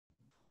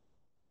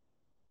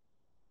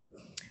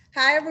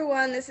Hi,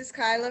 everyone. This is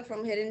Kyla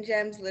from Hidden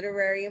Gems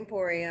Literary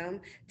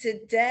Emporium.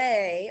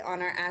 Today,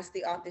 on our Ask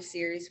the Author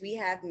series, we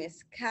have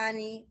Miss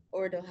Connie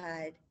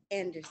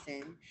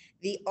Anderson,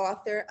 the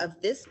author of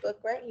this book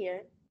right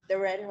here, The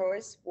Red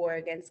Horse War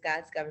Against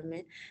God's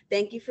Government.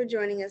 Thank you for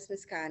joining us,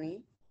 Miss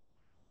Connie.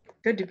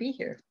 Good to be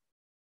here.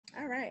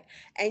 All right.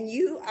 And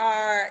you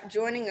are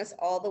joining us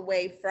all the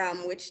way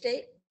from which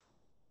state?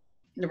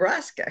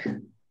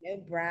 Nebraska.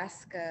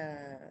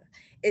 Nebraska.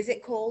 Is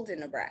it cold in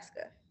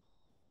Nebraska?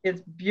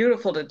 It's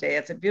beautiful today.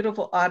 It's a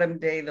beautiful autumn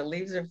day. The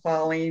leaves are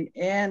falling,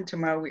 and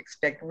tomorrow we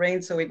expect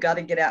rain. So we've got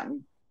to get out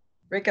and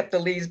break up the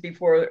leaves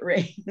before it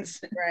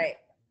rains. Right.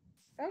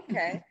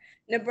 Okay.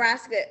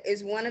 Nebraska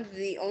is one of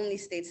the only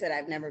states that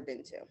I've never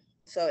been to.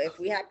 So if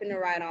we happen to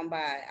ride on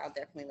by, I'll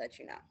definitely let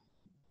you know.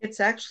 It's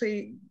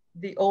actually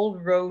the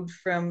old road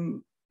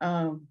from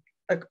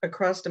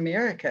across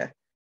America,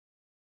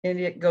 and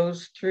it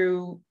goes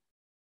through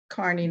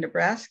Kearney,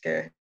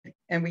 Nebraska.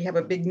 And we have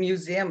a big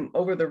museum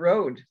over the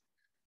road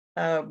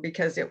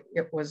because it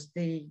was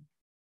the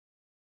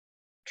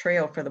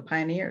trail for the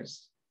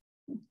pioneers.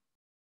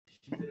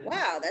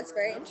 Wow, that's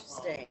very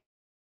interesting.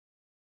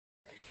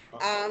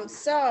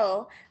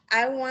 So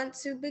I want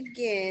to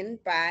begin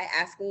by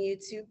asking you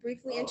to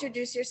briefly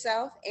introduce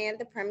yourself and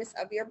the premise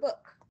of your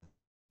book.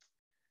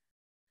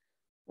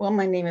 Well,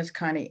 my name is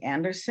Connie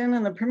Anderson,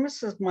 and the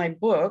premise of my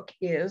book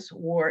is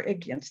War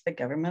Against the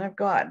Government of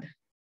God.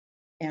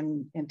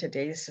 And in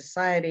today's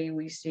society,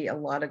 we see a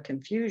lot of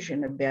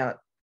confusion about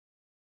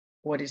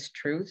what is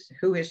truth,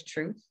 who is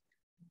truth,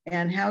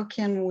 and how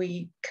can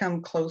we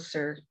come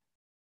closer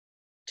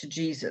to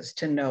Jesus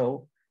to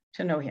know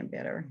him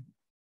better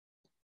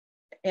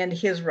and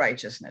his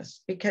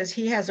righteousness, because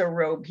he has a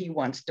robe he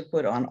wants to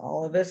put on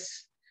all of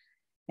us,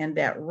 and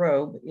that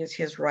robe is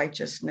his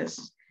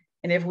righteousness.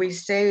 And if we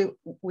say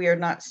we are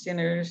not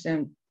sinners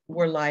and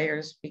we're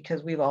liars,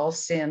 because we've all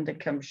sinned and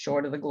come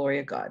short of the glory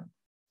of God.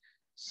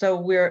 So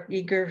we're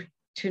eager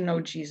to know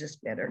Jesus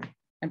better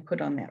and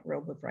put on that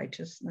robe of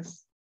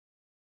righteousness.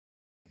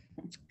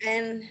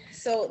 And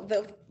so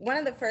one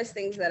of the first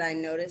things that I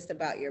noticed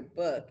about your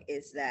book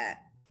is that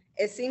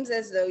it seems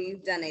as though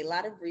you've done a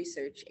lot of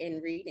research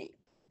in reading.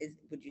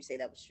 Would you say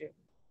that was true?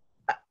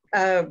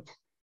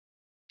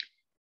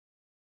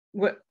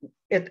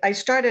 I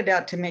started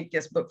out to make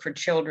this book for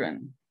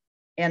children,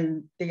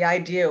 and the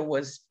idea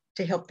was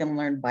to help them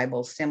learn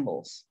Bible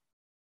symbols.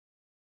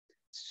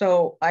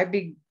 So I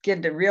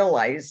began to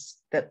realize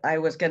that I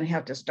was going to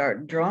have to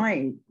start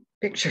drawing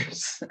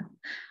pictures.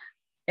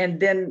 And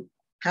then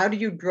how do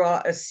you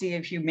draw a sea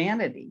of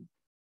humanity?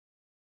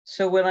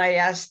 So when I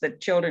asked the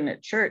children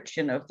at church,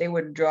 if they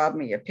would draw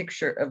me a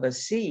picture of a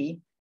sea,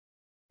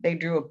 they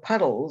drew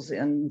puddles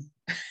and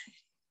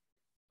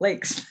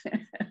lakes.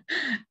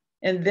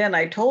 And then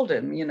I told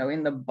him,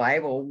 in the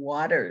Bible,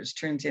 waters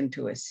turns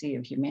into a sea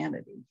of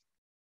humanity.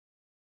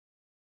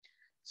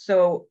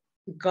 So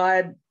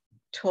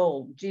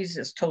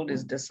Jesus told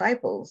his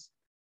disciples,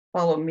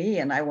 follow me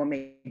and I will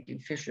make you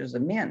fishers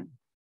of men.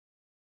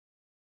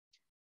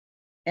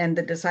 And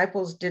the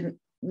disciples didn't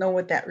know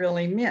what that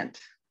really meant.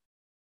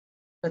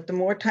 But the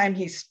more time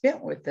he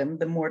spent with them,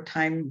 the more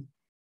time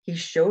he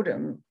showed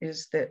them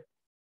is that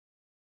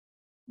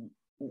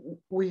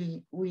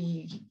we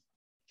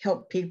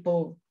help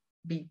people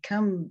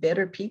become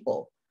better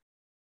people.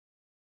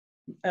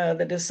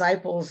 The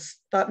disciples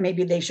thought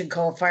maybe they should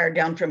call fire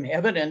down from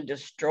heaven and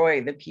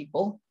destroy the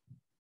people.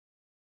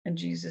 And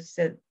Jesus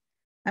said,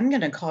 I'm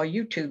going to call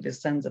you two the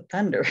sons of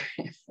thunder.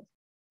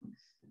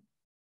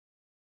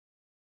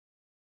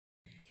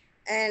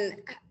 And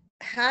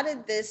how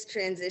did this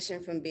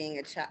transition from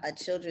being a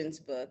children's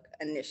book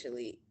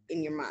initially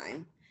in your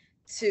mind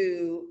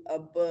to a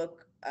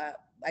book,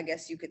 I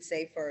guess you could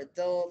say, for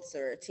adults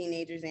or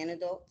teenagers and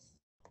adults?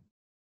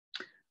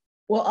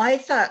 Well, I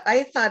thought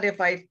if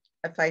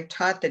I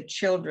taught the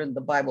children the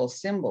Bible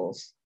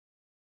symbols,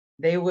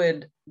 they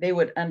would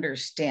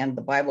understand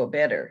the Bible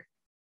better.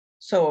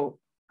 So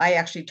I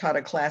actually taught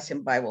a class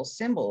in Bible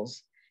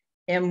symbols.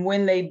 And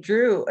when they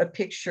drew a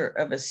picture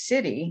of a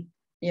city,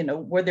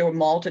 where there were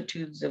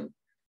multitudes of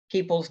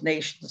peoples,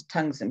 nations,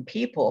 tongues, and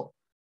people,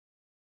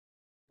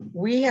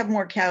 we have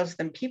more cows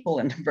than people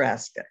in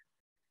Nebraska.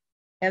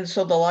 And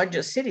so the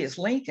largest city is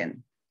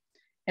Lincoln.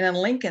 And in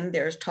Lincoln,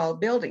 there's tall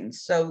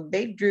buildings. So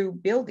they drew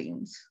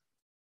buildings.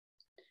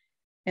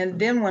 And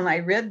then when I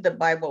read the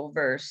Bible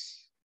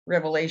verse,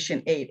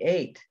 Revelation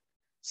 8:8,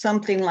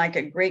 something like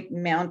a great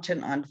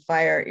mountain on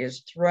fire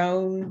is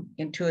thrown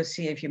into a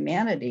sea of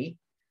humanity,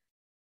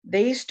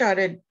 they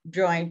started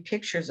drawing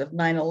pictures of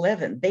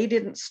 9/11. They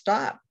didn't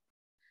stop.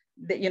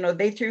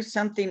 They threw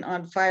something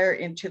on fire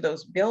into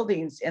those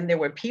buildings, and there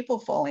were people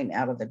falling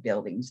out of the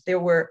buildings. There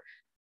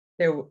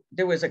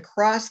was a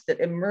cross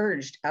that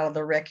emerged out of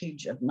the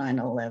wreckage of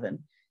 9/11,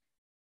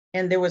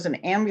 and there was an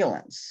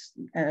ambulance.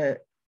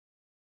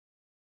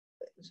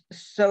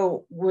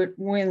 So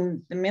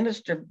when the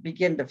minister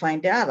began to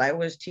find out I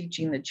was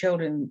teaching the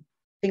children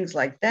things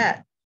like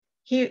that,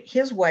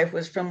 his wife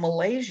was from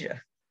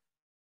Malaysia.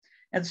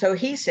 And so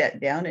he sat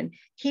down and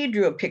he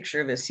drew a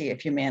picture of a sea of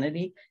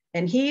humanity,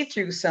 and he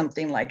threw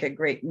something like a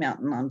great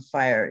mountain on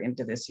fire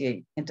into the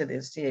sea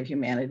of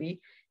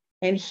humanity.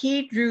 And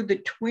he drew the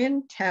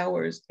Twin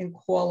Towers in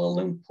Kuala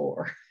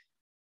Lumpur.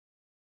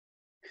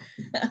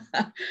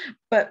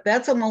 But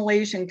that's a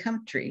Malaysian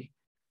country,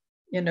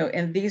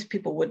 and these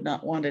people would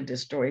not want to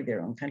destroy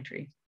their own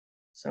country.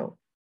 So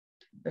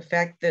the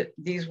fact that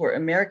these were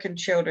American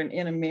children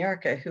in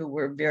America who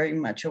were very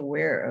much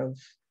aware of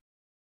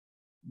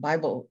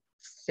Bible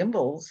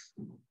symbols,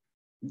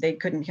 they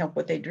couldn't help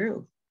what they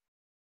drew.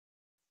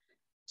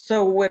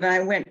 So when I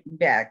went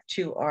back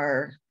to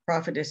our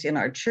prophetess in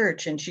our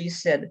church, and she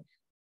said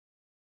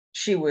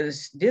she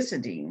was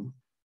visiting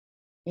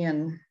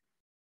in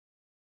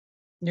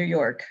New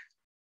York,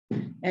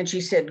 and she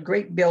said,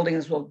 great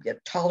buildings will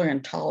get taller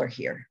and taller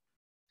here.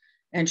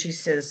 And she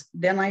says,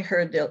 then I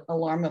heard the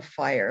alarm of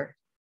fire,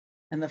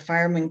 and the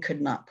firemen could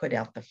not put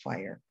out the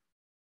fire.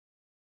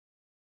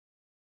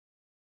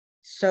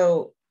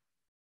 So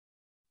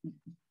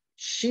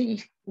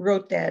she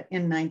wrote that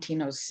in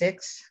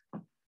 1906.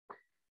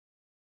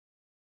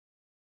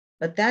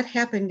 But that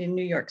happened in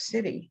New York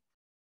City.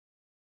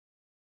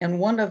 And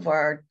one of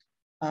our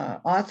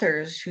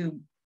authors who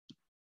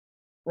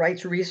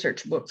writes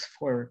research books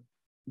for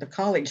the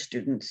college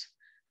students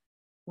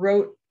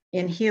wrote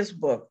in his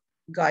book,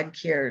 God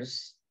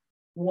Cares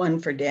 1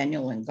 for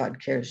Daniel and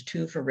God Cares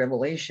 2 for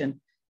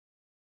Revelation.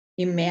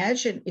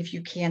 Imagine, if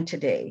you can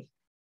today,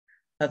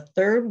 a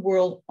third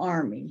world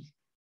army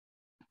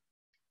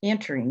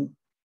entering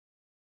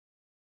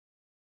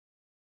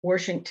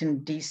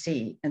Washington,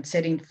 D.C. and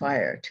setting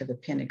fire to the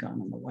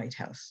Pentagon and the White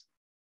House.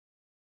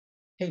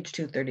 Page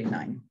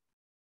 239,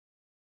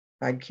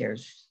 God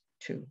Cares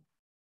 2.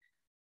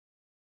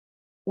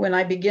 When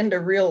I began to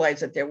realize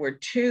that there were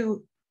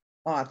two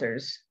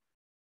authors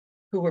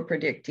who were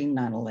predicting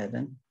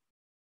 9/11,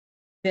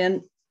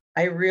 then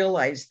I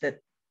realized that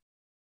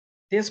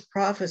this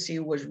prophecy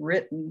was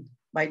written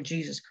by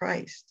Jesus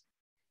Christ.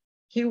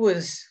 He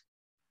was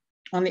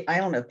on the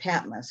island of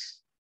Patmos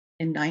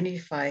in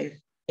 95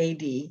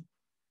 AD,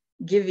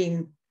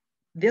 giving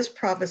this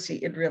prophecy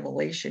in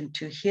Revelation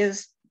to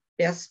his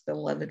best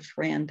beloved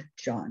friend,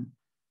 John.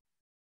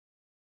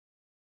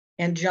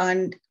 And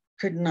John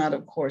could not,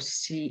 of course,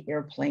 see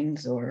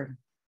airplanes, or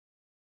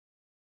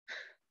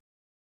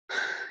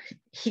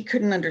he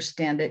couldn't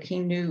understand it. He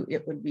knew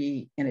it would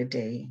be in a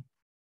day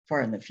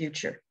far in the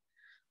future.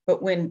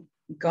 But when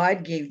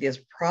God gave this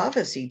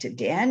prophecy to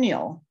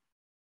Daniel,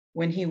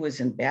 when he was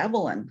in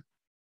Babylon,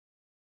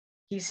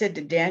 he said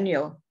to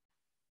Daniel,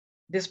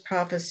 this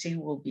prophecy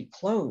will be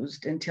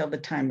closed until the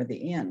time of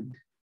the end.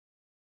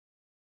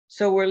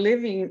 So we're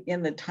living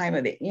in the time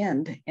of the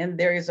end, and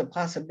there is a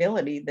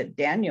possibility that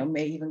Daniel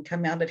may even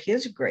come out of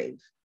his grave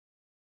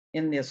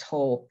in this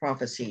whole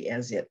prophecy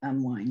as it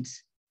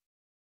unwinds.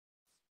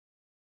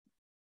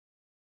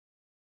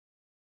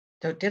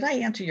 So did I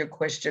answer your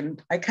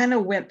question? I kind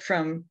of went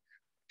from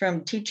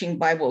teaching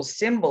Bible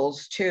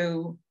symbols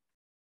to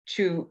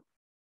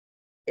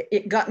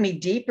it got me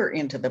deeper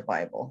into the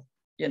Bible.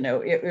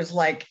 It was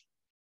like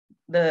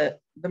the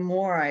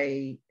more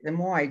I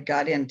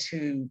got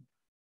into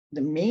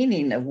the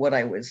meaning of what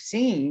I was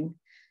seeing,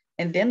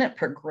 and then it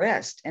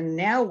progressed, and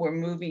now we're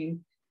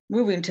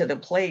moving to the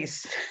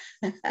place.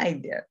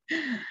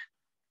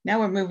 Now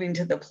we're moving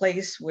to the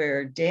place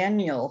where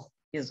Daniel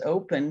is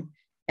open,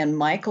 and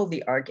Michael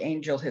the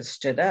archangel has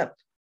stood up,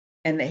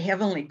 and the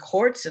heavenly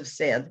courts have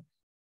said,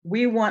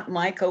 we want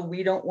Michael,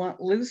 we don't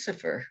want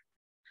Lucifer.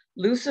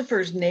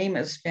 Lucifer's name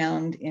is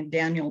found in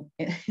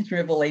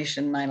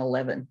Revelation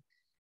 9:11,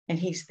 and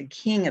he's the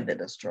king of the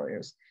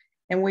destroyers.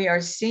 And we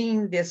are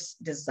seeing this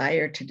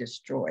desire to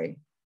destroy.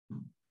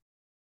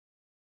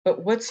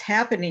 But what's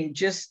happening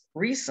just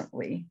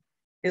recently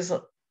is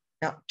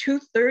about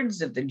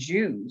 2/3 of the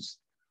Jews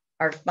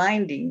are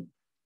finding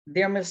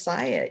their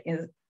Messiah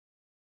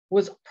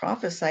was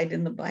prophesied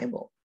in the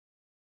Bible,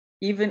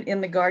 even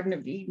in the Garden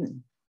of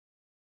Eden.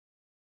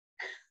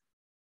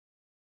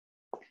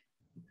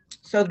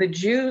 So the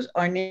Jews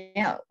are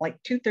now,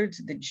 like 2/3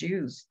 of the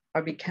Jews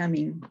are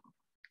becoming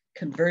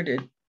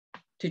converted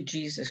to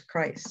Jesus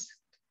Christ.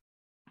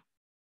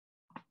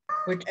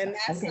 And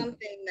that's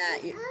something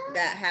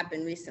that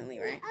happened recently,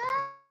 right?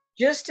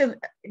 Just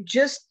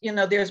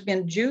there's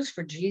been Jews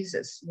for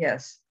Jesus,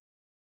 yes.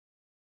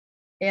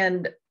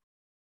 And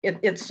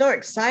it's so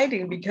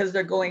exciting because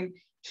they're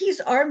going, he's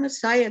our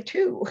Messiah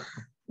too.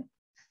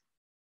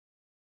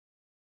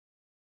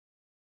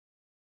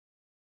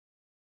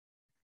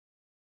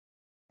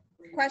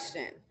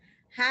 Question: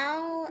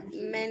 how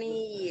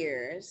many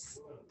years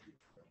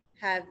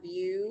have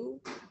you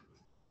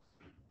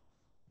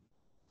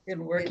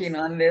been working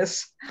on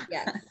this?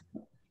 Yes.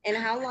 And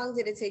how long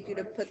did it take you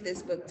to put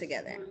this book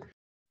together?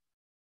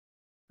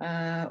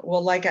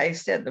 Well, like I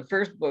said, the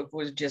first book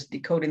was just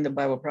decoding the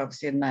Bible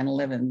prophecy of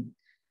 9/11.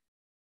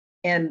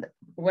 And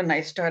when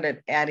I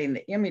started adding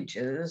the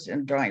images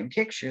and drawing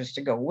pictures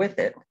to go with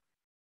it,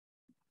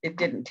 it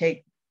didn't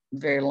take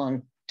very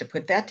long to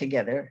put that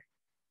together.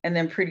 And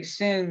then pretty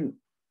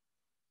soon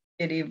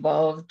it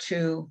evolved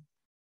to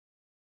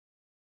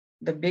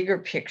the bigger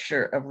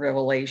picture of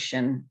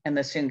Revelation and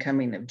the soon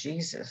coming of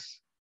Jesus.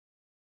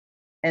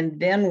 And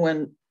then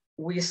when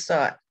we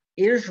saw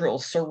Israel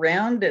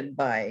surrounded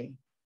by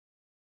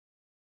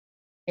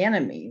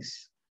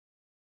enemies,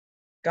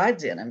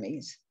 God's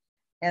enemies,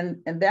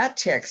 and that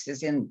text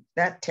is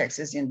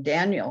in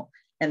Daniel,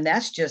 and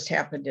that's just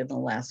happened in the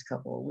last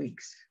couple of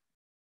weeks.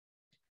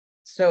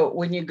 So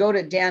when you go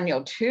to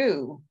Daniel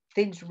 2,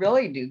 things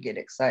really do get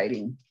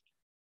exciting.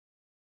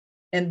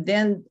 And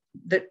then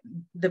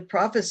the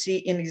prophecy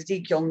in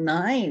Ezekiel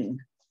 9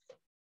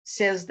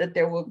 says that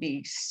there will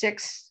be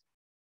 6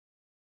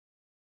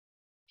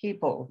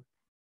 people.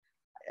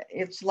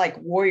 It's like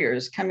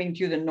warriors coming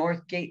through the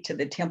north gate to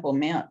the Temple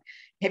Mount.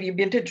 Have you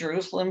been to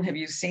Jerusalem? Have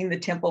you seen the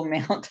Temple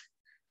Mount?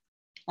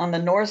 On the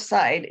north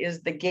side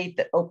is the gate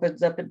that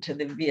opens up into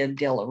the Via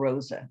della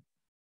Rosa.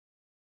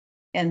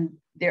 And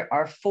there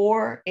are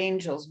 4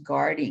 angels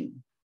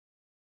guarding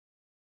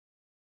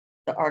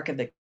the Ark of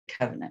the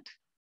Covenant.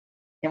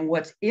 And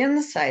what's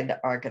inside the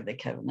Ark of the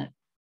Covenant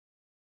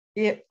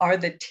are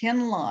the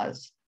 10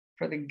 laws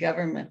for the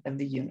government of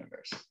the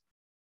universe.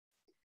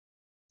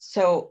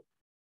 So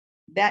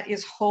that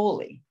is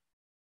holy.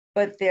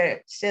 But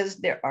there says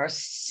there are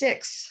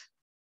 6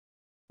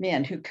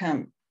 men who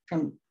come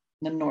from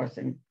the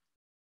northern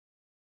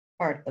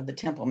part of the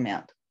Temple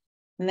Mount.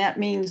 And that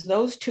means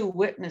those 2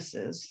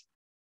 witnesses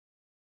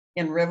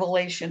in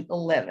Revelation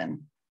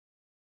 11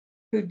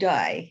 who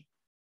die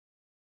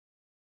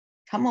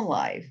come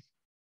alive.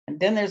 And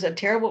then there's a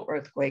terrible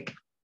earthquake,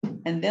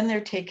 and then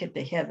they're taken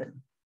to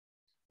heaven.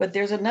 But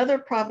there's another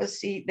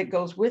prophecy that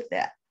goes with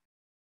that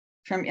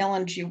from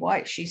Ellen G.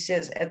 White. She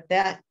says, at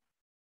that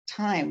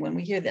time, when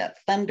we hear that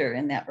thunder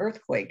and that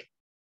earthquake,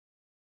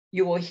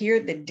 you will hear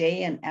the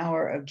day and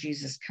hour of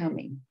Jesus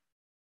coming.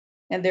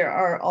 And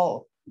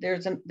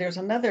there's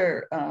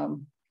another,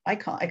 I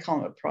call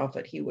him a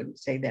prophet, he wouldn't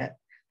say that,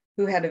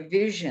 who had a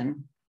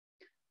vision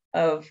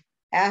of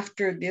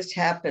after this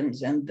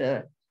happens and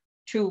the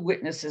 2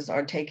 witnesses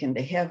are taken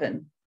to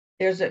heaven.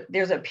 There's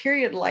a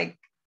period like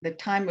the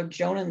time of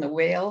Jonah and the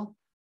whale.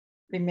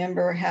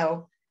 Remember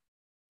how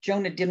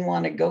Jonah didn't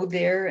want to go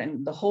there,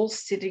 and the whole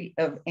city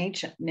of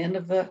ancient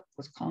Nineveh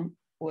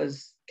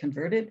was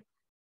converted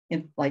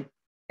in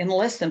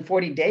less than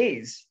 40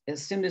 days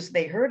as soon as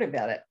they heard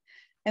about it.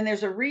 And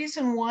there's a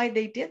reason why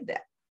they did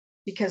that,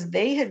 because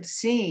they had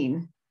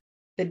seen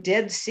the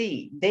Dead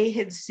Sea. They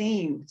had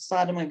seen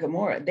Sodom and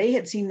Gomorrah. They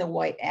had seen the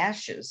white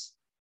ashes,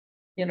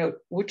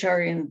 which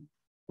are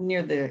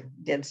near the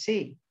Dead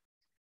Sea.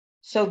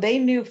 So they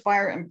knew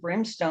fire and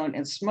brimstone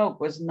and smoke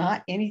was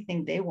not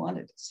anything they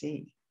wanted to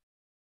see.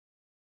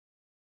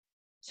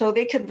 So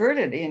they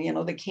converted,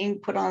 and the king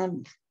put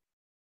on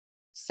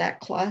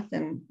sackcloth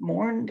and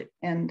mourned,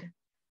 and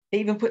they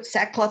even put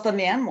sackcloth on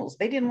the animals.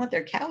 They didn't want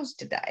their cows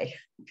to die.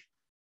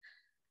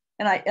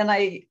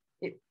 And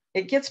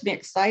it gets me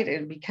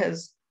excited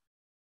because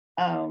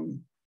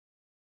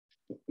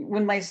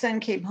when my son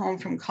came home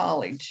from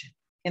college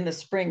in the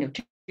spring of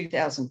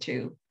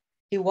 2002,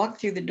 he walked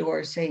through the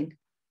door saying,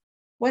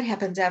 "What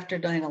happens after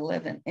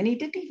 9/11?" And he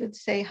didn't even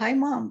say, "Hi,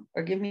 Mom,"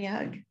 or "Give me a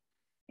hug."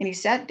 And he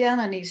sat down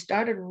and he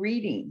started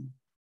reading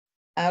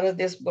out of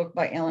this book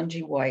by Ellen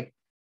G. White,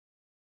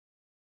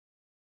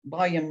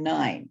 volume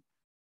 9,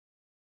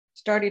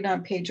 starting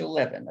on page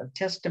 11 of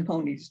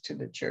Testimonies to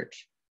the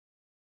Church.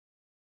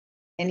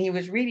 And he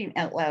was reading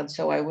out loud.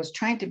 So I was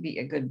trying to be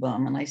a good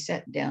bum, and I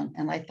sat down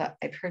and I thought,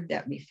 I've heard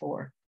that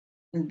before.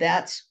 And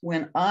that's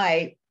when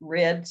I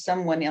read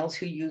someone else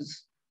who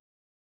used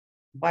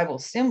Bible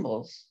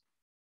symbols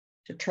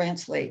to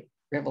translate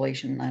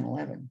Revelation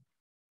 9/11.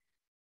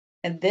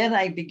 And then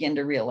I began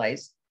to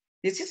realize,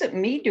 this isn't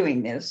me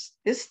doing this.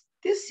 This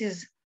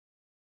is,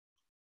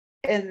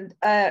 and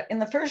in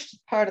the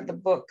first part of the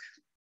book,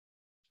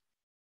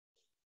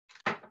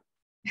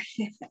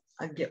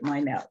 I'll get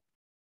mine out.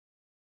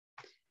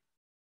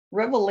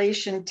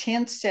 Revelation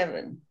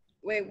 10:7.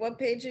 Wait, what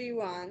page are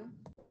you on?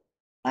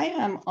 I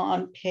am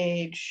on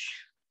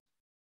page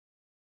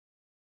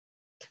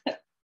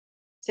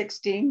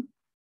 16.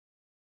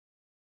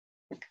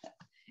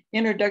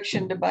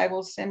 Introduction to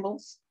Bible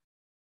Symbols.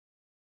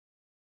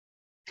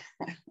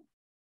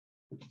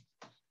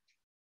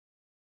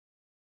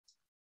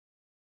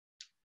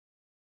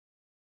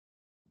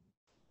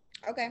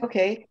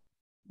 Okay.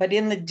 But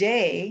in the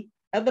day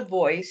of the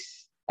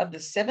voice of the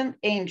 7th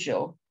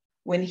angel,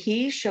 when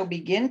he shall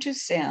begin to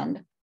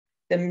sound,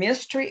 the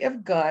mystery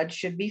of God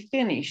should be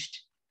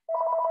finished,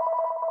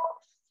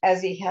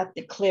 as he hath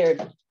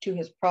declared to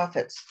his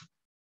prophets.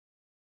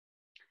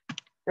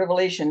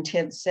 Revelation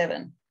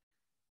 10:7.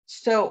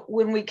 So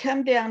when we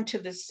come down to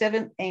the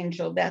 7th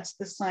angel, that's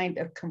the sign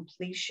of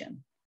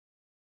completion.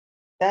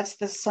 That's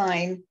the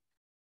sign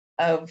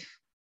of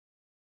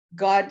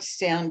God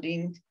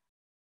sounding,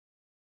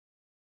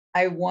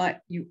 "I want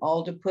you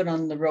all to put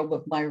on the robe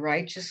of my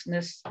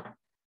righteousness.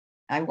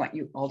 I want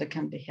you all to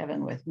come to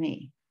heaven with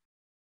me."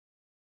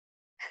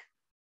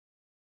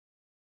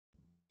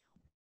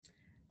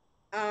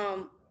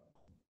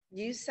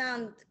 You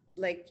sound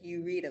like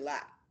you read a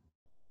lot?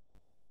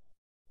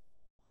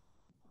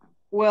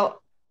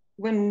 Well,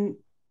 when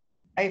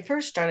I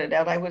first started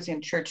out, I was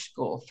in church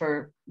school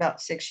for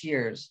about 6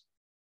 years.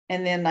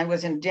 And then I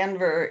was in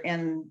Denver,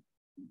 and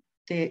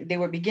they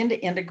would begin to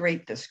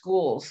integrate the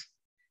schools.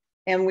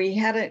 And we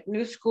had a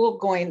new school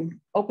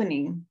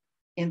opening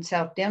in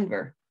South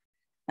Denver.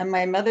 And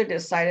my mother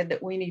decided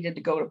that we needed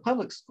to go to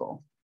public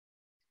school.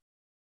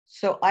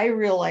 So I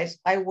realized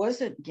I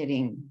wasn't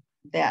getting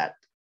that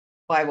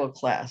Bible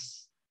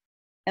class.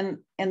 And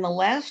in the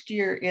last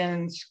year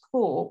in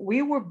school,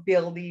 we were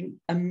building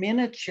a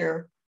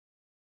miniature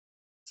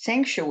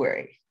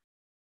sanctuary.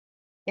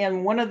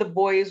 And one of the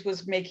boys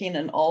was making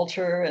an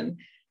altar,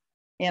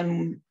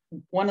 and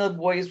one of the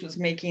boys was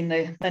making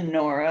the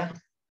menorah.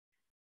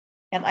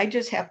 And I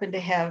just happened to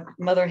have,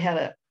 mother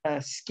had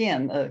a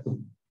skin,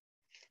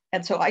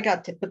 and so I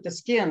got to put the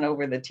skin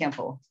over the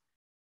temple.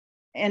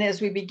 And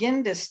as we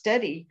begin to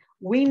study,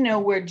 we know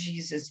where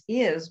Jesus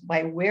is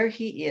by where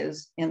he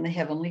is in the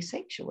heavenly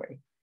sanctuary.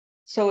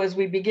 So as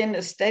we begin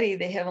to study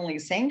the heavenly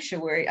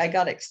sanctuary, I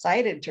got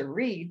excited to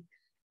read.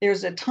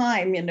 There's a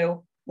time,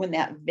 when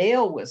that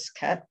veil was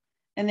cut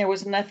and there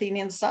was nothing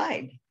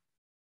inside,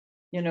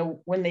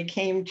 when they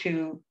came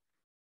to,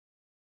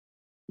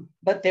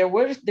 but there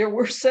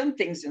were some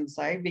things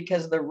inside,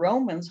 because the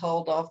Romans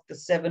hauled off the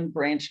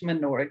 7-branch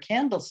menorah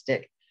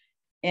candlestick,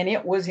 and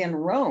it was in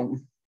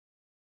Rome.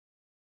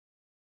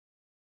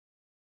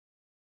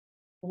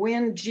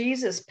 When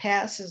Jesus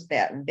passes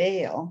that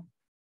veil,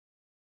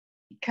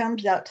 he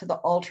comes out to the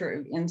altar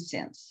of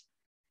incense,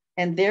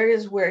 and there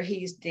is where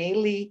he's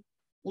daily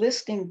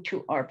listening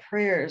to our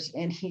prayers,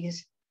 and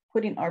he's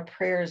putting our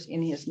prayers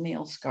in his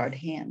nail-scarred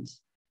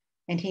hands,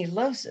 and he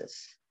loves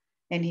us,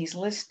 and he's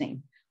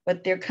listening.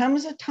 But there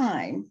comes a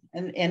time,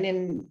 and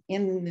in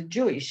the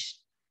Jewish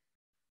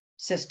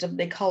system,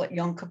 they call it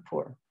Yom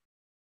Kippur.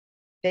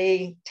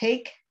 They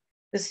take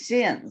the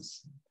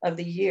sins of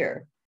the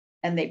year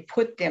and they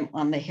put them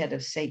on the head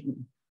of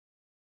Satan.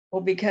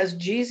 Well, because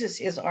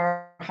Jesus is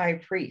our high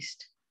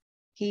priest,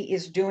 he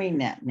is doing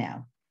that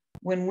now.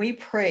 When we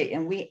pray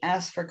and we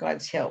ask for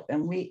God's help,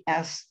 and we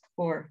ask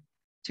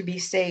to be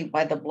saved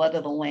by the blood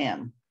of the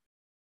Lamb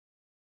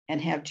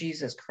and have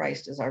Jesus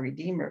Christ as our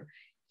Redeemer,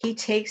 he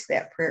takes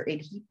that prayer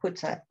and he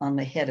puts it on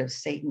the head of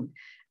Satan.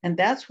 And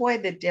that's why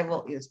the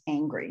devil is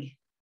angry.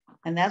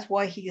 And that's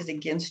why he is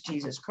against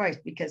Jesus Christ,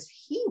 because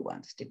he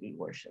wants to be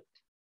worshiped.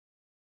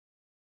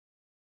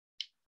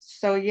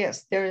 So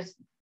yes, there's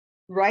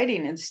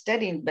writing and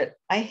studying, but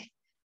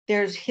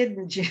there's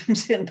hidden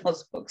gems in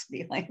those books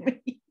behind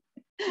me.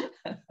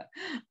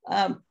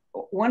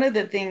 One of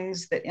the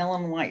things that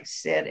Ellen White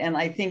said, and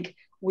I think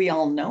we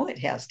all know it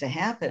has to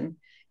happen,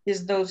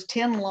 is those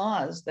 10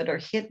 laws that are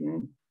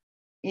hidden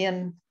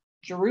in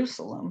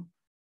Jerusalem,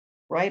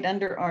 right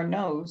under our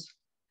nose,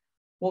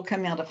 will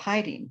come out of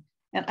hiding.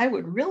 And I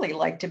would really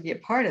like to be a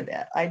part of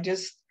that. I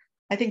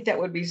think that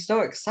would be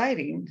so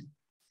exciting,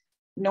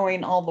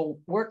 knowing all the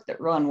work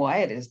that Ron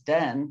Wyatt has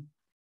done,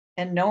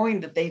 and knowing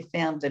that they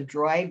found the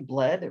dried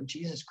blood of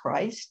Jesus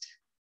Christ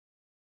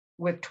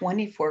with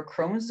 24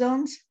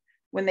 chromosomes.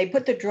 When they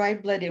put the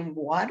dried blood in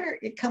water,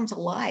 it comes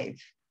alive.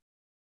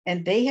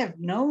 And they have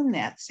known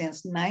that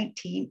since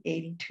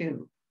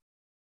 1982.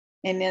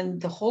 And in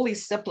the Holy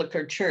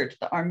Sepulchre Church,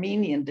 the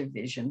Armenian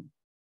division,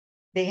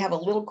 they have a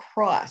little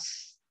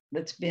cross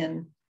that's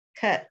been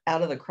cut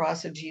out of the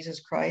cross of Jesus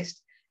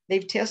Christ.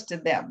 They've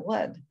tested that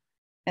blood.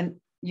 And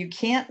you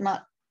can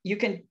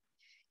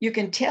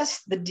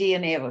test the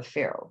DNA of a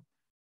pharaoh,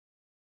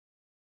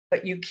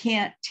 but you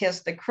can't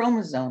test the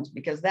chromosomes,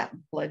 because that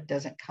blood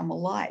doesn't come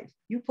alive.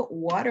 You put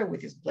water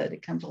with his blood,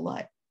 it comes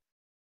alive.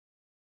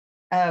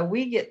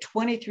 We get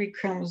 23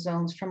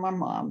 chromosomes from our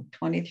mom,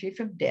 23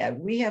 from dad.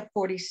 We have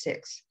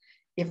 46.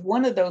 If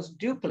one of those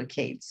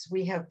duplicates,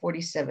 we have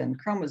 47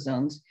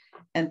 chromosomes,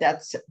 and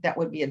that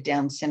would be a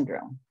Down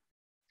syndrome.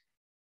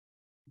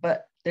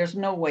 But there's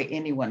no way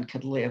anyone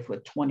could live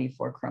with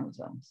 24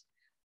 chromosomes.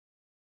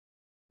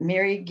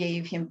 Mary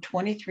gave him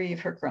 23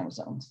 of her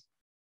chromosomes,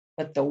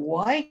 but the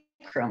Y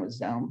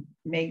chromosome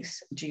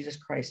makes Jesus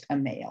Christ a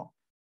male.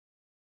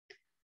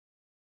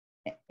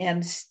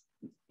 And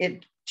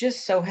it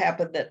just so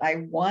happened that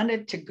I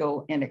wanted to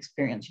go and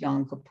experience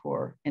Yom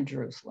Kippur in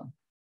Jerusalem.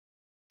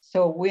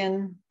 So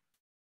when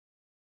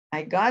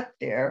I got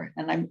there,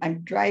 and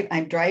I'm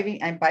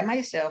by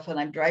myself, and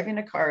I'm driving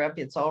a car up.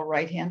 It's all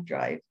right-hand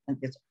drive, and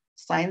its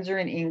signs are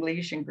in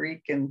English and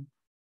Greek and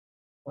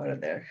what are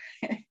there?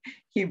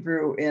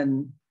 Hebrew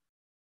and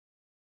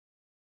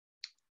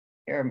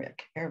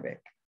Arabic.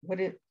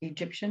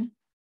 Egyptian?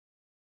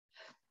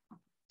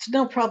 It's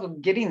no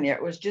problem getting there.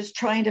 It was just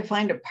trying to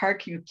find a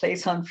parking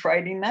place on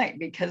Friday night,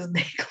 because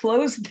they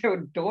closed their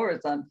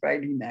doors on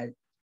Friday night.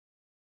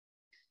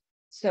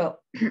 So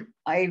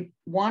I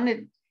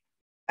wanted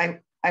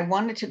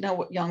to know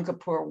what Yom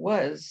Kippur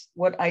was.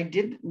 What I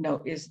didn't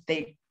know is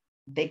they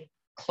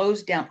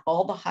closed down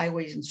all the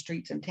highways and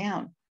streets in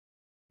town.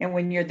 And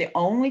when you're the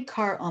only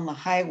car on the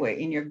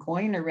highway and you're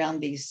going around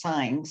these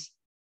signs,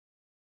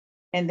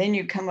 And then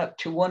you come up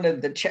to one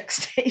of the check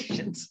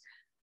stations.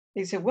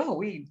 They said, well,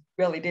 we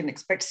really didn't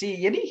expect to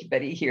see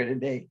anybody here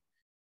today.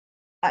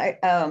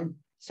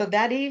 So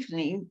that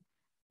evening,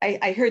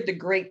 I heard the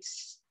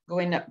grates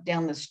going up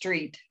down the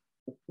street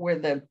where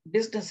the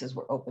businesses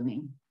were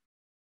opening.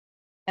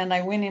 And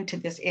I went into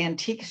this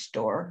antique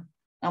store.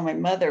 Now, my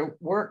mother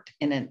worked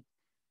in it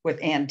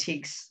with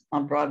antiques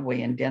on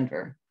Broadway in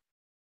Denver.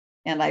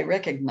 And I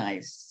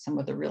recognized some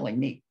of the really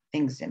neat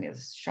things in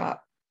his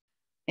shop.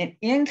 And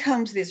in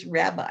comes this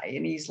rabbi,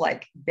 and he's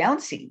like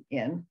bouncing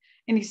in.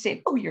 And he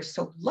said, oh, you're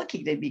so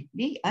lucky to meet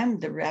me. I'm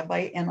the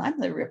rabbi, and I'm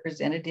the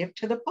representative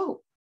to the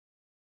Pope.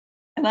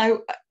 And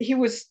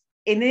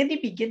then he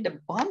began to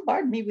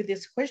bombard me with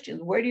his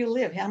questions. Where do you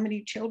live? How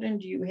many children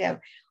do you have?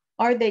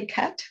 Are they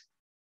cut?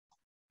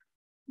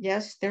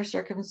 Yes, they're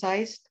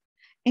circumcised.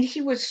 And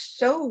he was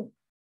so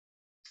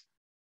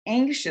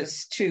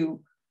anxious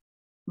to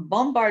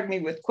bombard me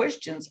with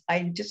questions.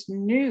 I just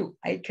knew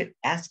I could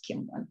ask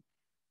him one.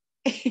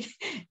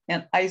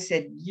 And I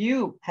said,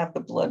 you have the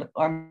blood of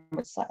our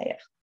Messiah.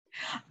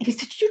 And he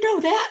said, you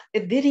know that?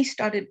 And then he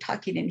started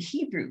talking in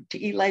Hebrew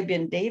to Eli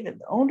ben David,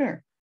 the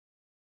owner.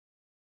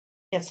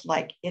 It's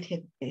like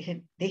they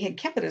had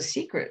kept it a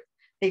secret.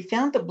 They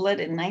found the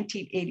blood in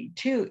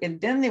 1982, and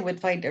then they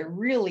would find a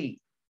really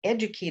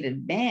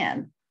educated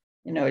man,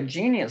 a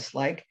genius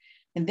like,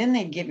 and then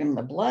they give him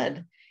the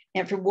blood.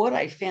 And from what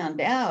I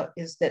found out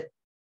is that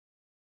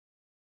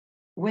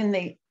when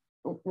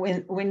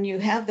you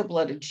have the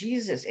blood of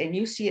Jesus and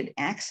you see an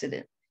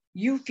accident,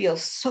 you feel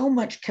so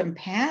much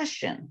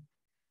compassion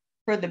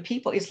for the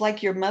people. It's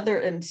like your mother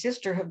and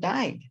sister have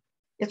died.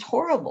 It's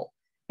horrible.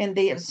 And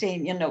they have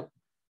saying,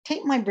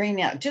 take my brain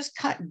out, just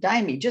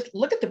dye me, just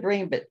look at the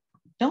brain, but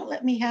don't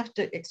let me have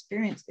to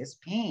experience this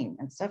pain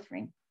and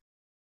suffering.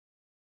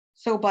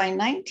 So by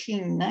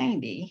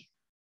 1990,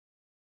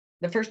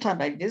 the first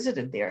time I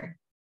visited there,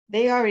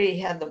 they already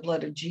had the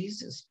blood of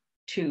Jesus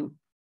to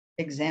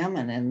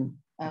examine and,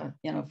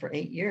 for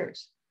 8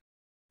 years.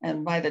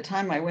 And by the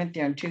time I went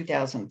there in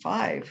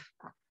 2005,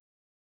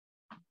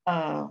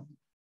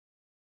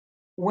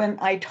 when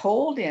I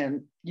told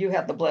him, you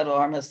have the blood of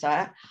our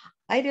Messiah,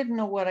 I didn't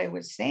know what I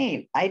was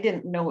saying. I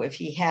didn't know if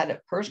he had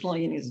it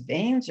personally in his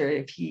veins or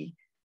if he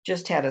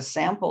just had a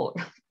sample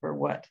or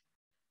what.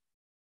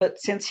 But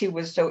since he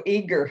was so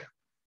eager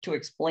to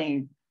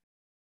explain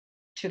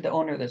to the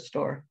owner of the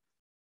store.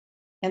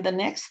 And the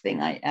next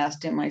thing I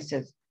asked him, I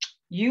said,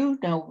 you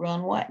know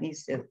Ron Watt? And he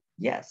said,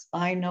 yes,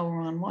 I know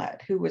Ron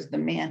Watt, who was the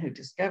man who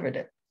discovered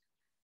it.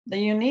 The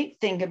unique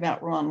thing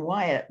about Ron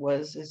Wyatt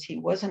is he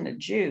wasn't a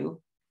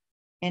Jew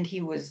and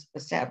he was a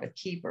Sabbath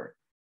keeper.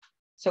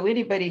 So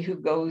anybody who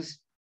goes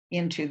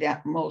into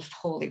that most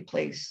holy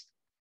place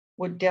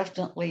would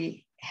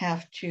definitely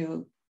have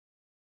to,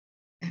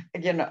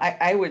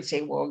 I would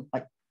say, well,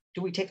 like,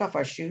 do we take off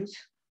our shoes?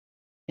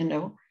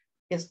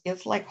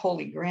 It's like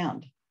holy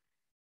ground.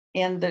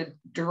 And the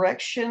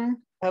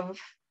direction of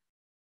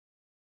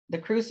the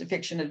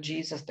crucifixion of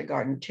Jesus, the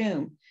garden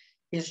tomb,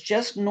 is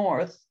just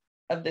north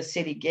of the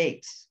city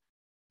gates.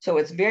 So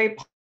it's very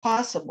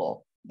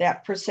possible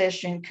that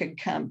procession could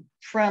come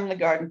from the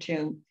garden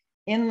tomb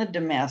in the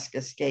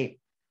Damascus gate,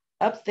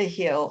 up the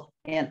hill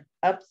and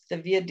up the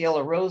Via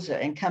Dolorosa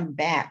and come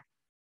back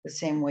the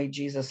same way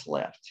Jesus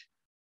left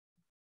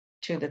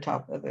to the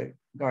top of the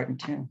garden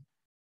tomb.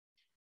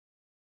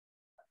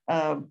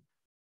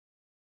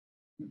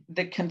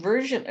 The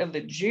conversion of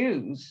the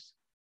Jews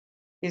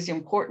is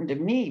important to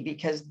me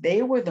because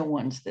they were the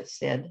ones that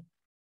said,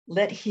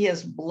 let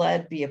his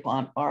blood be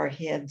upon our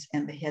heads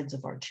and the heads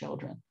of our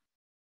children.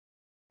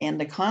 And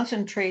the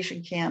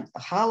concentration camp,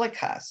 the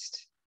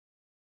Holocaust,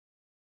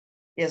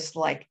 is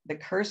like the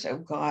curse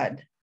of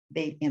God.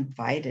 They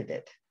invited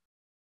it.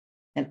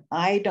 And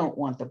I don't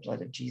want the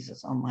blood of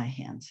Jesus on my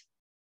hands.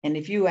 And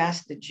if you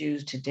ask the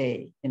Jews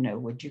today,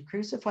 would you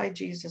crucify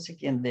Jesus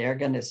again? They're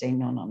going to say,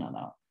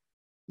 no.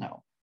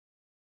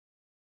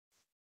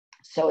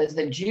 So as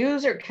the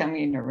Jews are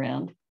coming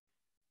around,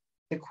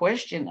 the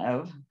question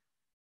of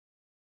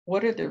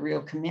what are the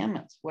real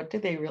commandments? What do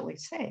they really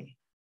say?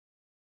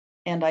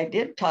 And I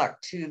did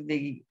talk to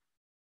the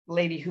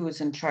lady who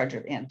was in charge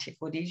of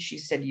antiquities. She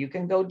said, you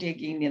can go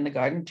digging in the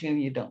garden tomb.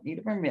 You don't need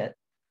a permit.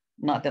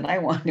 Not that I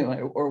want to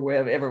or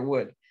whoever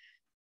would.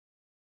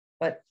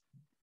 But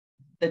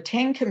the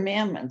 10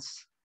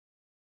 Commandments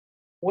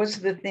was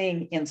the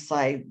thing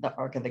inside the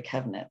Ark of the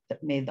Covenant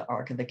that made the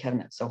Ark of the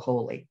Covenant so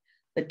holy.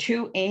 The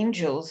 2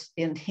 angels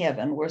in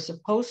heaven were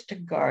supposed to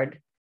guard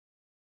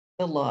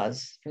the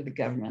laws for the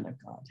government of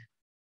God.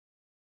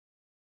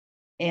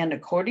 And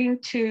according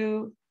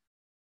to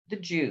the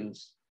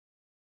Jews,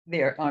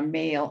 there are a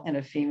male and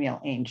a female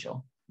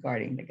angel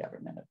guarding the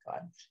government of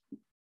God.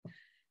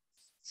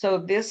 So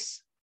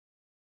this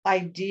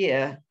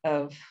idea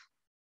of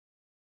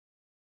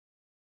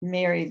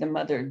Mary, the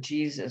mother of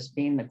Jesus,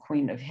 being the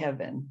queen of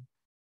heaven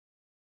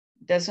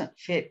doesn't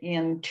fit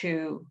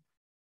into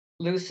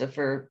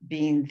Lucifer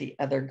being the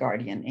other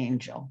guardian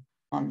angel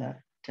on the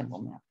temple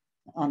mount,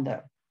 on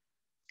the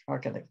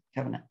Ark of the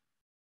Covenant.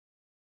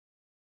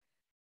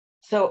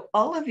 So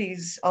all of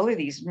these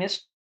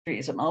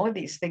mysteries and all of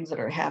these things that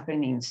are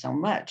happening so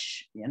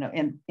much, you know,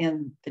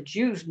 and the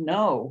Jews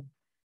know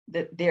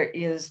that there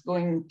is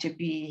going to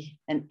be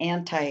an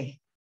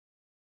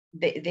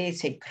they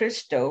say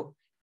Christo,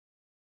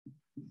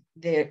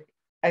 they're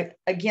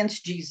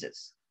against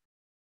Jesus.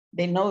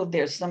 They know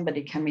there's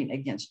somebody coming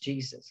against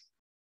Jesus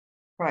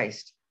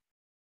Christ.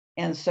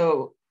 And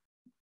so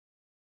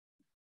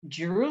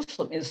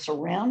Jerusalem is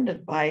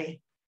surrounded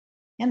by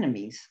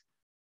enemies.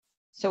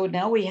 So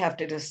now we have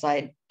to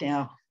decide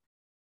now,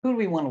 who do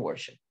we want to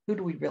worship? Who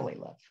do we really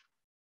love?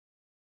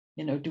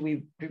 You know, do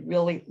we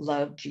really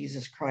love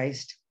Jesus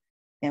Christ?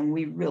 And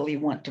we really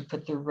want to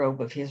put the robe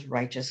of his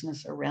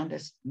righteousness around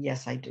us?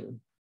 Yes, I do.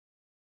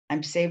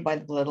 I'm saved by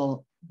the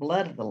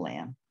blood of the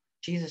Lamb.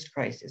 Jesus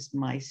Christ is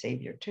my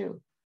Savior too.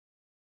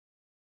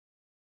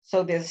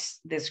 So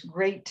this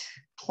great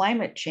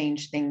climate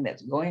change thing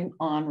that's going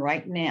on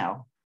right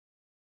now,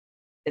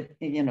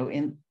 you know,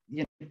 in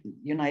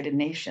United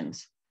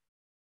Nations,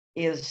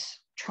 is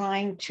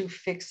trying to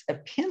fix a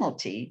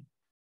penalty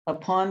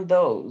upon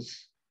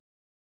those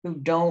who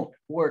don't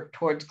work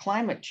towards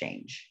climate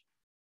change.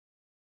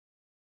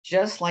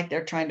 Just like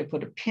they're trying to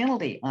put a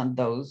penalty on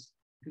those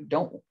who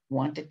don't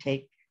want to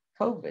take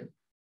COVID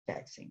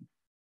vaccine.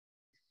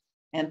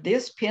 And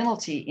this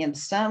penalty in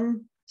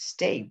some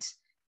states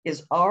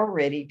is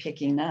already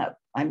picking up.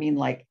 I mean,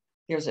 like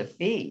there's a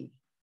fee,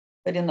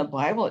 but in the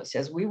Bible it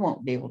says we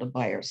won't be able to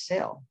buy or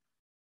sell.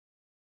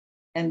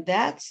 And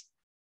that's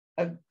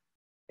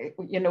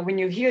you know, when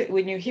you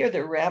hear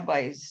the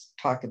rabbis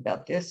talk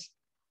about this,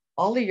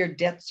 all of your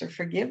debts are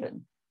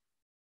forgiven.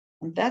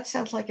 And that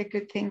sounds like a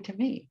good thing to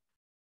me,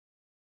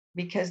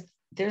 because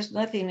there's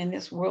nothing in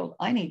this world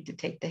I need to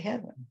take to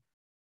heaven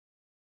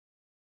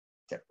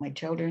except my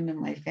children and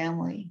my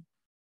family.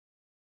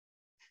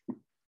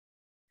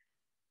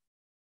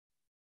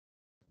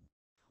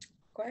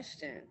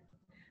 Question.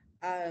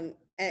 And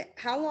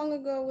how long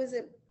ago was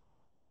it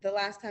the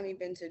last time you've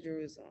been to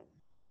Jerusalem?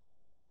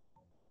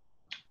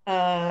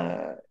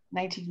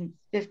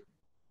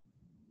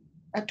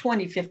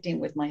 2015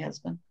 with my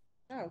husband.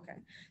 Oh, okay.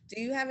 Do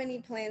you have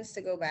any plans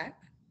to go back?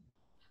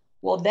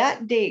 Well,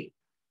 that date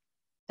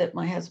that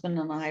my husband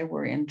and I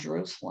were in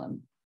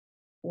Jerusalem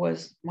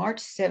was March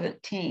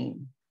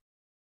 17.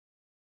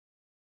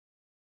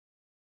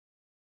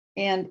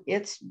 And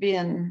it's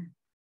been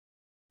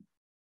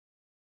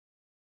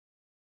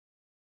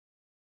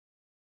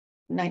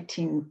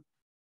 19.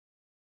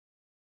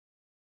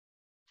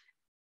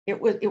 It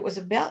was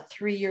about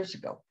 3 years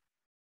ago.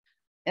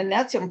 And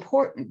that's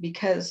important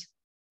because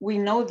we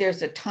know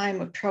there's a time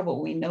of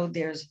trouble. We know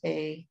there's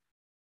a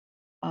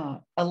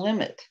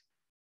limit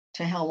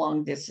to how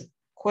long this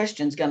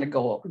question's going to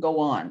go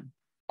on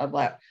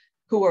about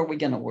who are we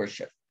going to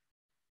worship.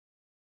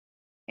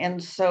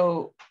 And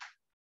so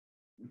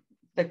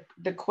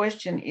the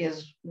question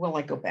is, will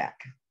I go back?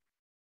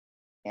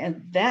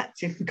 And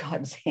that's in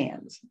God's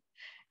hands.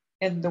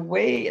 And the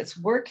way it's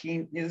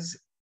working is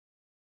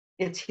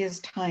it's his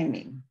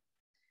timing.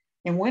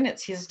 And when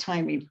it's his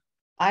timing,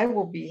 I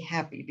will be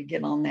happy to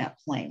get on that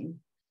plane.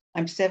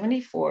 I'm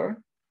 74.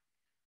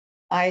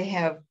 I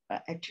have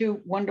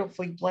two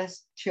wonderfully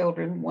blessed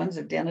children. One's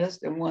a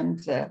dentist and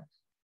one's a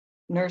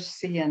nurse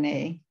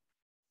CNA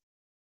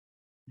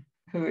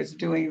who is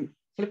doing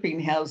flipping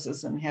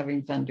houses and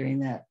having fun doing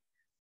that.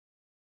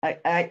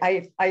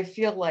 I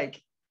feel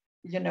like,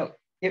 you know,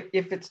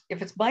 if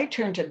it's my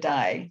turn to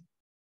die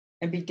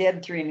and be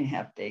dead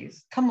 3.5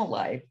 days, come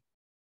alive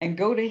and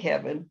go to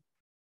heaven,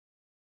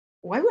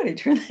 why would I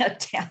turn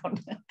that down?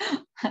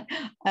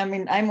 I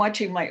mean, I'm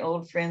watching my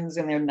old friends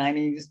in their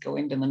 90s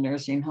going to the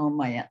nursing home.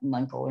 My aunt and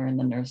uncle are in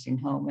the nursing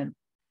home.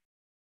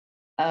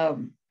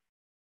 And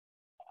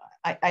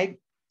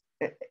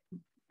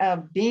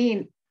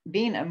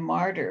being a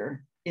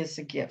martyr is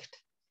a gift.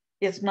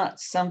 It's not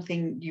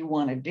something you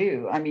want to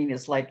do. I mean,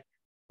 it's like,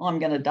 oh, I'm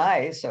going to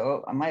die,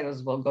 so I might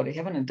as well go to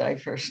heaven and die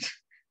first.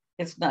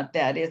 It's not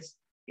that. It's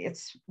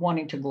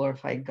wanting to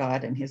glorify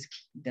God and his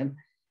kingdom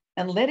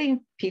and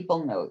letting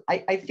people know.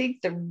 I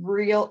think the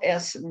real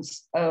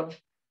essence of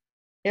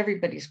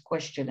everybody's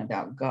question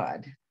about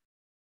God,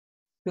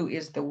 who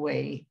is the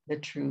way, the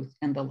truth,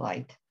 and the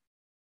light,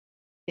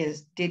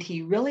 is, did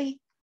he really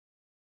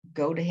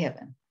go to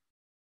heaven?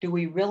 Do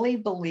we really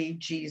believe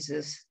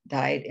Jesus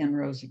died and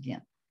rose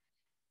again?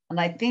 And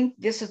I think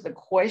this is the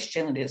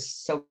question that is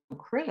so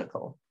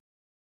critical,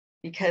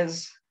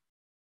 because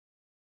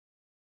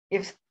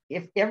if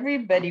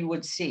everybody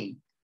would see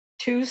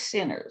two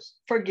sinners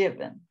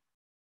forgiven,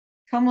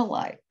 come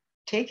alive,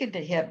 taken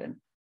to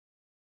heaven,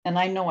 and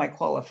I know I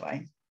qualify,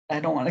 I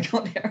don't want to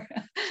go there,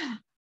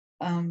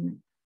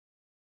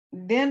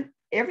 then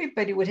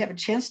everybody would have a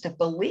chance to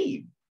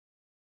believe.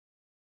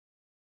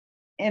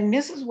 And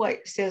Mrs.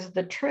 White says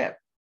the trip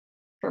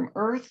from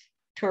Earth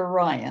to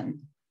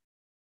Orion,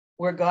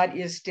 where God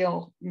is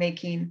still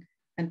making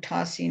and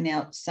tossing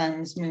out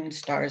suns, moons,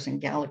 stars,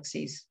 and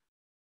galaxies,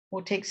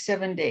 will take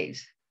 7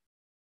 days.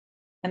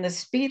 And the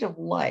speed of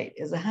light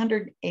is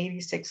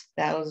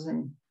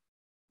 186,000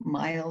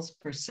 miles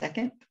per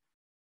second.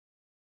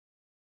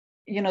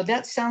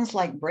 that sounds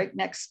like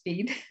breakneck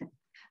speed,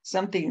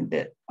 something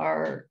that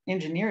our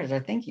engineers are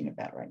thinking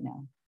about right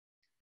now.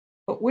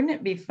 But wouldn't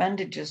it be fun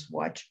to just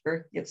watch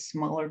Earth get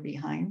smaller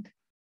behind?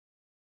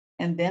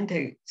 And then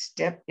to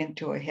step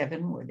into a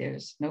heaven where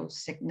there's no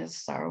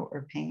sickness, sorrow,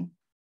 or pain?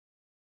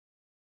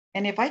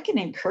 And if I can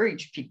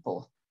encourage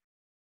people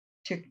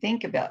to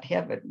think about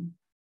heaven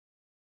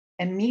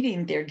and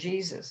meeting their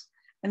Jesus.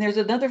 And there's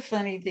another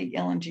funny thing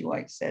Ellen G.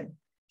 White said.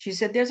 She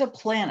said, there's a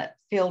planet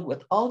filled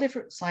with all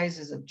different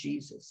sizes of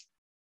Jesus.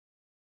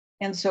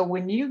 And so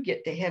when you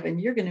get to heaven,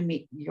 you're going to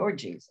meet your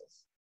Jesus.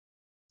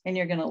 And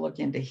you're going to look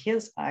into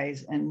his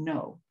eyes and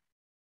know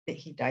that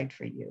he died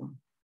for you.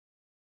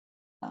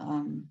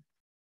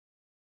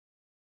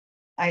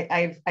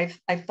 I've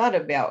thought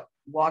about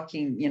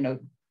walking,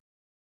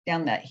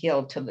 down that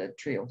hill to the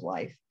tree of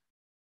life,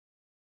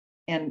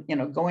 and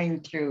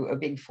going through a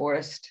big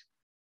forest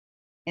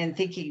and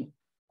thinking,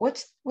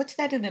 what's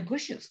that in the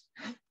bushes?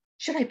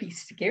 Should I be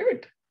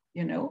scared?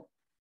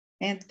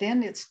 And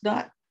then it's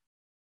not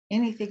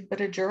anything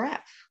but a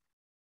giraffe,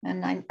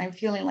 and I'm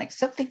feeling like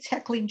something's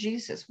heckling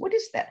Jesus. What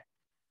is that?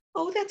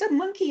 Oh, that's a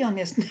monkey on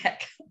his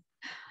neck.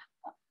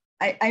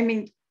 I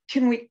mean,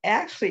 can we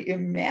actually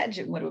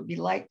imagine what it would be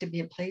like to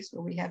be a place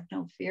where we have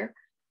no fear?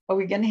 Are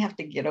we going to have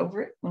to get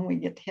over it when we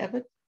get to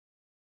heaven?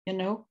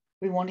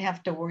 We won't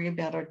have to worry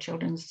about our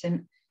children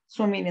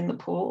swimming in the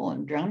pool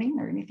and drowning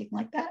or anything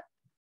like that,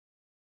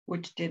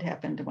 which did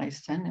happen to my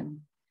son, and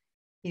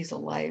he's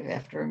alive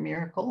after a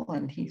miracle,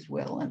 and he's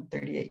well and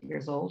 38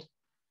 years old.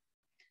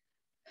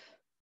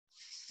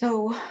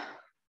 So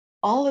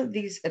all of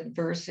these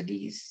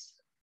adversities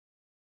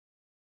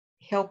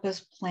help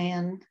us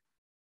plan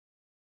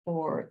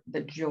for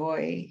the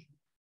joy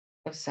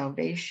of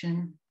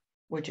salvation,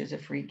 which is a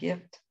free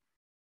gift.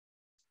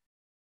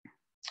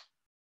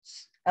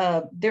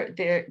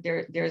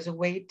 There's a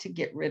way to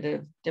get rid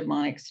of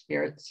demonic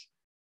spirits,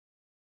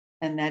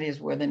 and that is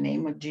where the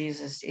name of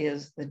Jesus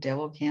is. The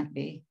devil can't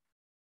be.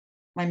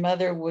 My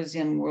mother was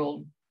during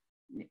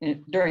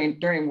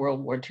World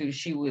War II.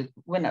 She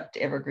went up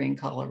to Evergreen,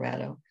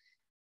 Colorado,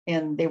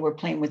 and they were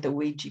playing with the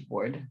Ouija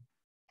board.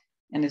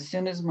 And as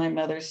soon as my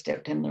mother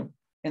stepped in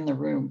the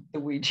room, the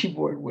Ouija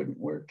board wouldn't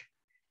work.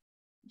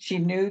 She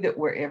knew that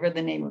wherever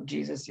the name of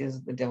Jesus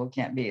is, the devil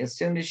can't be. As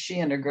soon as she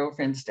and her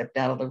girlfriend stepped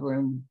out of the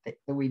room,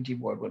 the Ouija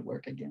board would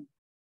work again.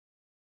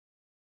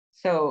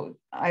 So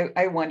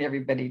I want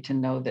everybody to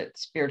know that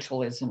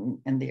spiritualism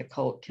and the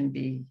occult can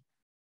be,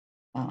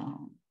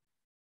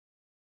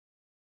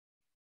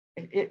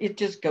 it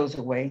just goes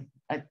away.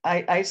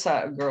 I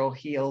saw a girl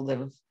healed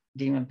of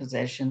demon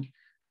possession.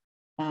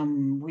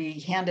 We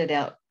handed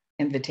out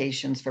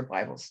invitations for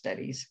Bible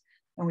studies,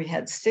 and we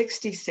had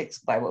 66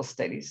 Bible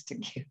studies to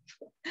give.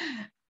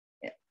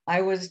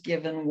 I was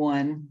given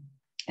one,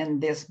 and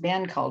this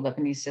man called up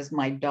and he says,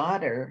 my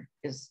daughter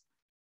is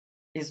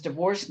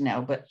divorced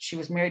now, but she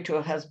was married to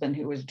a husband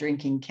who was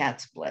drinking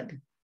cat's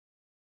blood.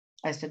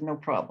 I said, no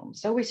problem.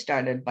 So we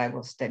started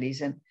Bible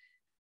studies, and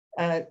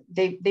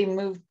they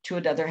moved to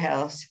another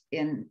house,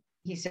 and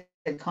he said,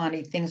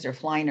 Connie, things are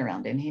flying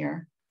around in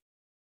here.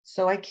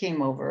 So I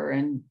came over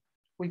and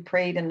we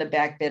prayed in the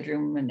back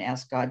bedroom and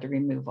asked God to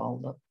remove all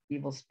the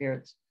evil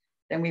spirits.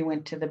 Then we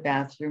went to the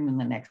bathroom in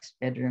the next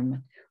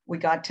bedroom. We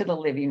got to the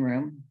living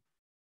room,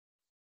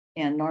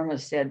 and Norma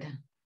said,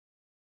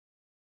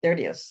 there it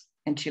is.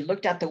 And she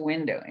looked out the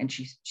window and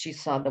she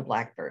saw the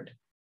blackbird.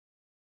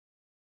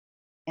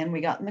 And we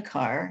got in the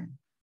car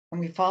and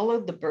we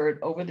followed the bird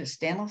over the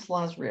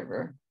Stanislaus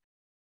River.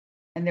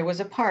 And there was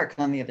a park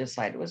on the other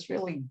side. It was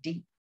really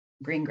deep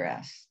green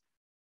grass.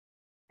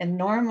 And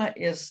Norma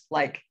is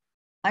like,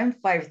 I'm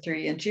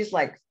 5'3", and she's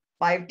like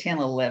 5'10",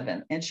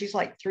 11. And she's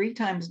like 3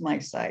 times my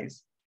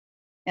size.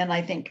 And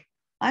I think,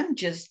 I'm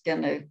just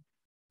gonna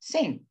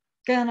sing,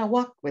 gonna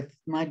walk with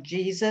my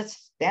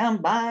Jesus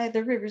down by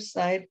the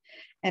riverside.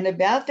 And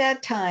about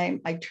that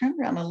time, I turned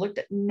around and looked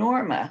at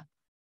Norma,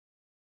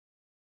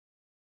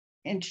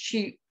 and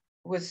she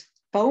was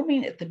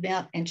foaming at the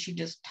mouth, and she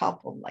just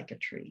toppled like a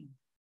tree.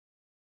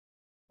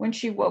 When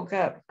she woke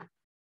up,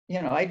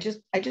 I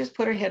just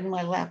put her head in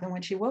my lap. And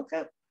when she woke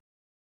up,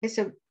 I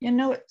said,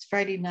 it's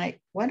Friday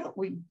night. Why don't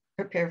we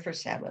prepare for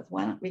Sabbath?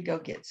 Why don't we go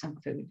get some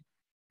food?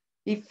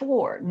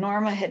 Before,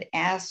 Norma had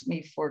asked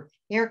me for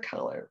hair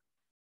color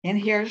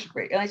and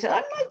hairspray. And I said,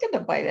 I'm not going to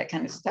buy that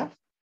kind of stuff.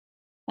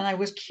 And I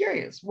was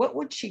curious, what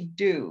would she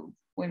do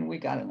when we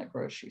got in the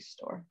grocery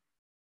store?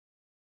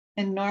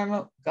 And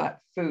Norma got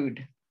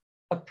food,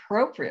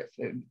 appropriate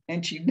food,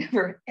 and she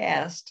never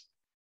asked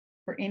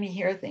for any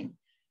hair thing.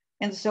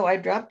 And so I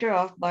dropped her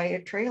off by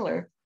a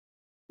trailer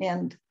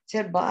and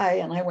said bye,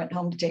 and I went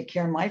home to take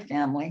care of my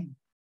family.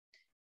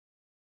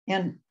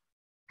 And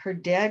her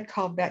dad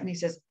called back and he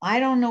says, I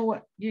don't know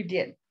what you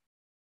did,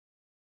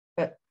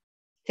 but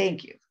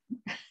thank you.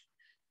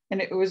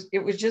 And it was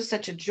just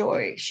such a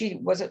joy. She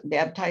wasn't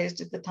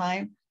baptized at the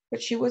time,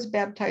 but she was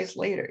baptized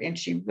later, and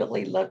she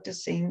really loved to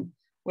sing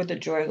with the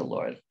joy of the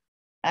Lord.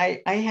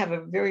 I have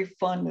a very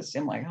fondness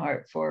in my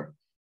heart for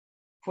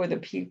the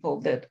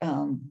people that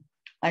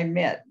I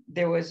met.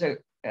 There was a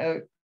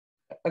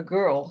a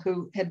girl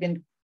who had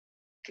been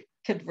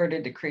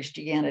converted to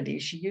Christianity.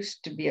 She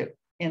used to be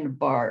in a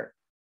bar.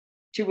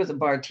 She was a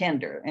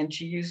bartender, and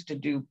she used to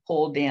do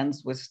pole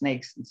dance with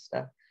snakes and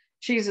stuff.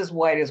 She's as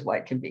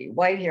white can be,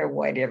 white hair,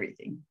 white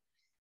everything.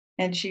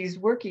 And she's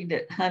working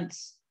at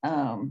Hunt's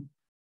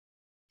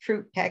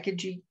fruit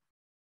packaging.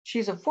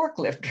 She's a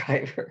forklift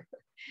driver.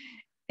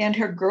 And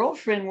her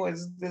girlfriend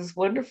was this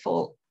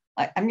wonderful,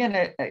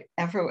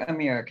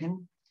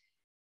 Afro-American,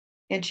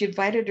 and she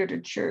invited her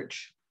to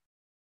church.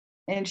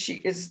 And she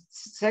is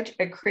such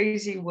a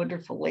crazy,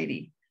 wonderful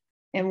lady.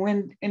 And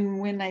when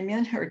I'm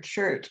in her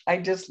church, I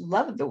just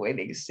love the way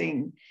they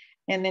sing.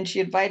 And then she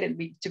invited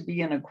me to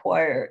be in a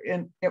choir,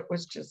 and it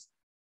was just,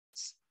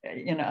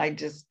 I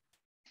just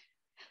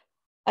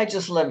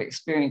love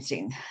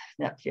experiencing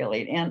that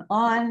feeling. And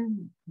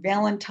on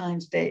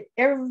Valentine's Day,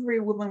 every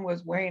woman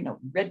was wearing a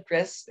red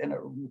dress and a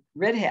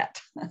red hat.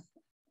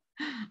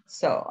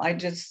 So I've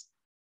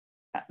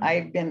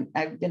been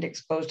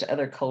exposed to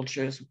other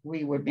cultures.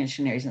 We were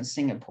missionaries in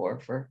Singapore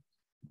for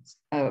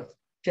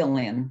fill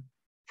in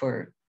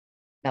for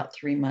about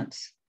 3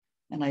 months.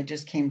 And I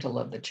just came to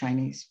love the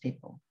Chinese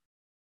people,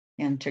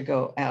 and to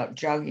go out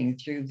jogging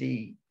through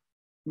the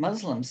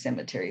Muslim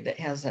cemetery that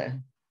has a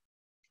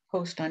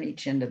post on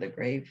each end of the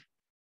grave,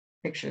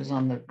 pictures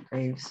on the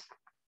graves.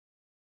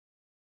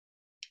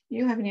 Do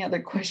you have any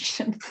other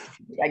questions?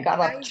 I got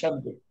off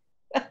chubby.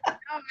 No,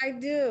 I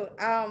do.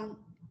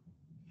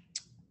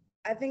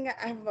 I think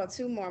I have about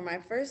 2 more. My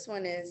first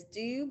one is, do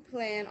you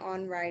plan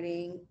on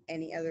writing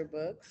any other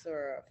books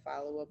or a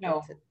follow-up?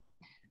 No.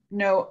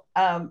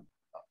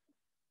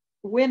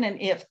 When and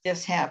if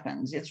this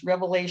happens, it's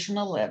Revelation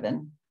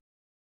 11.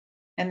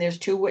 And there's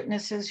 2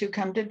 witnesses who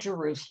come to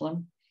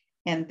Jerusalem,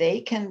 and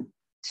they can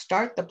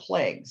start the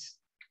plagues,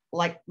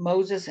 like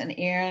Moses and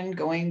Aaron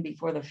going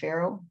before the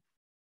Pharaoh.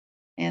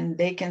 And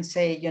they can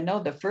say,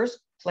 the first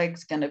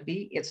plague's going to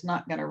be, it's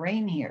not going to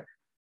rain here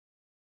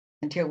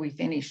until we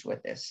finish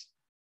with this.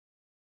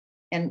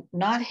 And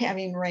not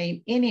having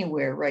rain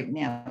anywhere right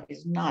now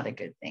is not a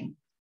good thing.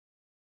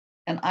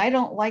 And I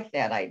don't like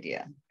that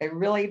idea. I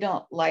really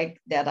don't like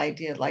that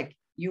idea. Like,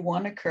 you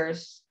want to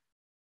curse,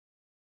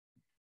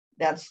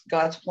 that's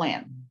God's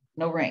plan,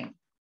 no rain.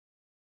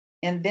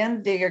 And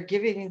then they are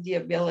giving you the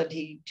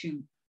ability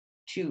to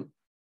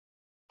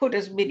put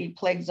as many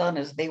plagues on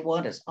as they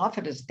want, as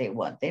often as they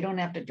want. They don't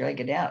have to drag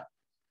it out.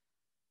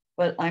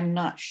 But I'm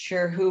not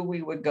sure who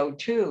we would go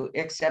to,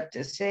 except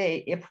to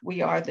say, if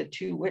we are the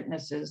 2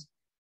 witnesses,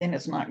 then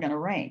it's not going to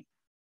rain.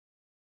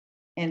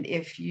 And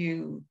if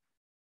you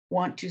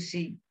want to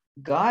see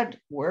God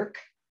work,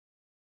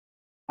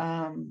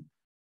 the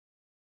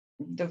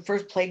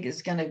first plague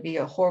is going to be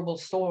a horrible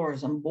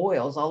sores and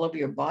boils all over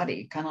your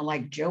body, kind of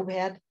like Job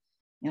had,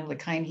 the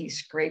kind he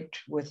scraped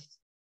with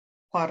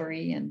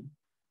pottery. And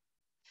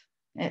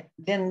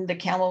then the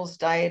camels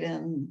died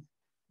and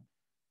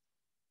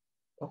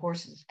the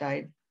horses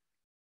died.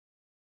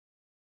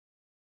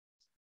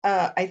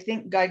 I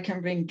think God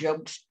can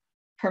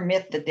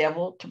permit the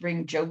devil to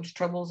bring Job's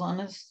troubles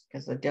on us,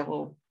 because the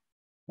devil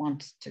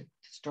wants to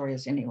destroy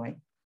us anyway.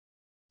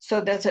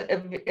 So that's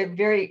a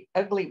very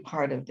ugly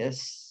part of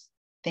this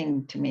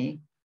thing to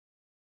me.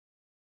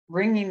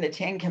 Bringing the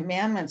 10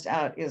 Commandments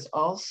out is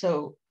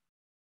also,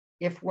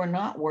 if we're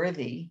not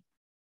worthy,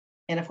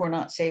 and if we're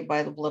not saved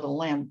by the blood of the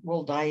Lamb,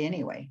 we'll die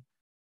anyway.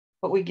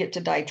 But we get to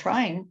die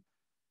trying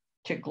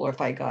to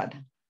glorify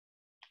God.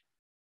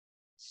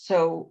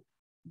 So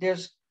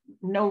there's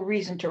no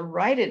reason to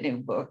write a new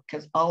book,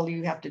 because all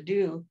you have to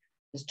do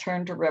is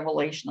turn to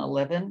Revelation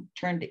 11,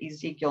 turn to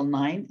Ezekiel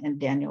 9, and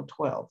Daniel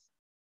 12.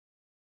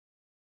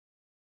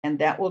 And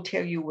that will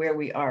tell you where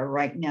we are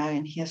right now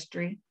in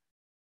history.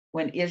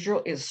 When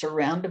Israel is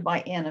surrounded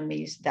by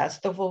enemies, that's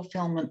the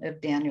fulfillment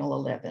of Daniel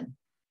 11.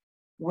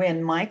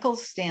 When Michael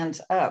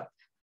stands up,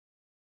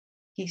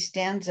 he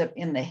stands up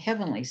in the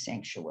heavenly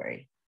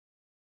sanctuary.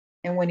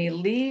 And when he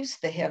leaves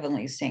the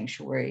heavenly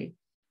sanctuary,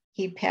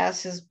 he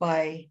passes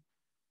by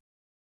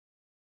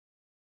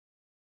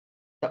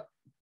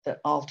the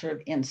altar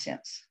of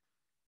incense.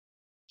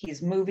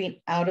 He's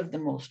moving out of the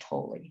most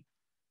holy.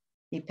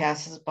 He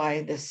passes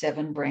by the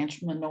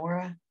 7-branch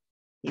menorah.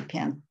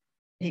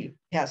 He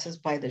passes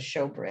by the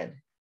showbread.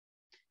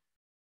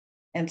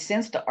 And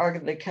since the Ark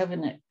of the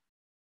Covenant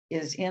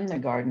is in the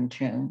garden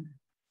tomb,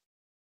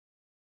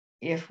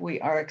 if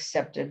we are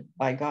accepted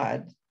by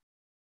God,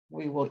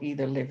 we will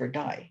either live or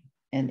die.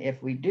 And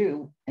if we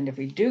do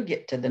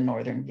get to the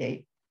northern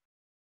gate,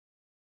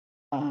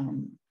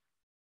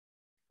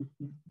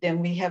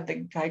 then we have the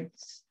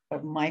guides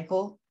of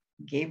Michael,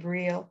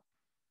 Gabriel,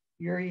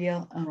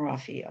 Uriel, and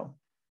Raphael.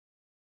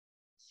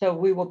 So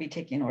we will be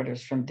taking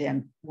orders from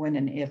them when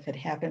and if it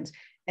happens.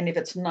 And if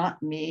it's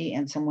not me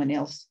and someone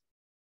else,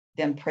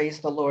 then praise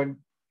the Lord,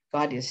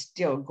 God is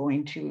still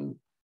going to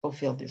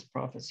fulfill this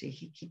prophecy.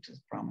 He keeps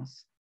his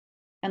promise.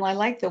 And I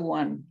like the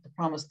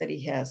promise that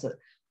he has, that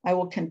I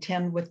will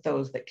contend with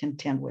those that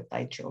contend with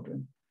thy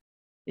children,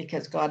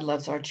 because God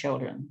loves our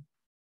children.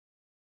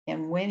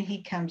 And when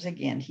he comes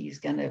again, he's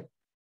going to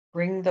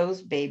bring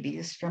those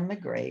babies from the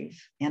grave.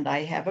 And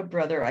I have a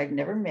brother I've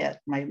never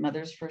met. My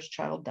mother's first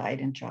child died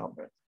in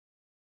childbirth.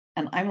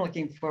 And I'm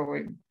looking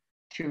forward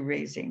to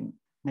raising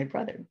my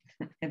brother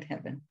in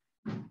heaven.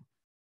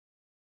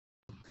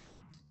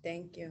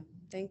 Thank you.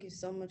 Thank you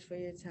so much for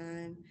your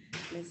time,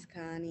 Miss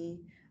Connie.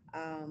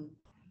 Um,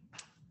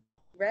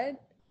 Red,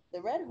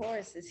 the Red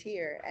Horse is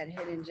here at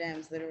Hidden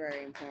Gems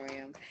Literary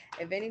Emporium.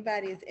 If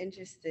anybody is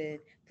interested,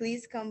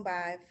 please come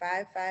by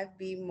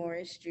 55B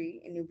Morris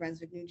Street in New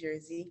Brunswick, New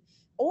Jersey.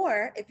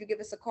 Or if you give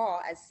us a call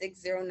at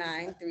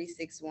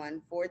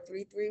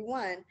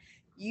 609-361-4331,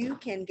 you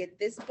can get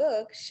this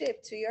book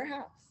shipped to your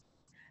house.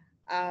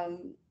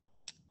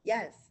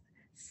 Yes.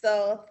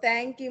 So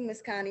thank you,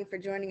 Miss Connie, for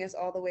joining us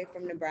all the way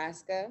from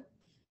Nebraska.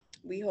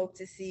 We hope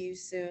to see you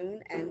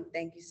soon, and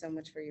thank you so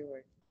much for your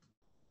work.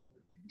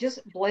 Just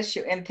bless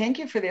you. And thank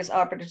you for this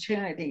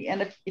opportunity.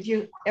 And if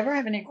you ever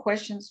have any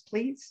questions,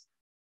 please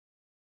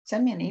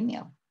send me an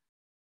email.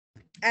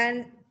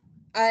 And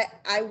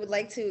I would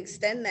like to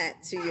extend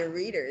that to your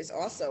readers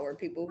also, or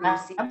people who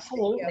see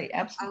absolutely,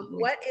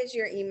 absolutely. What is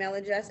your email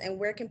address and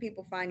where can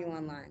people find you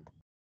online?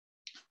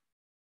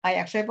 I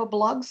actually have a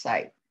blog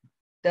site,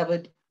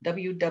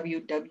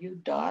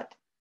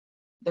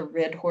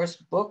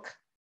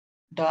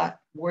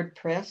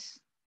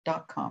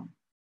 www.theredhorsebook.wordpress.com.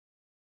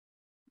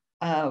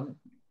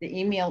 The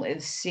email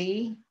is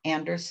C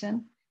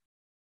Anderson,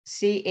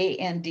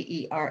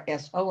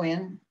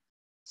 CANDERSON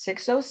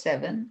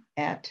 607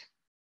 at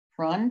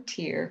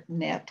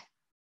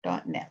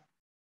frontiernet.net.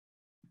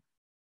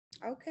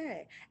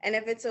 Okay. And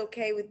if it's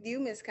okay with you,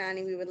 Miss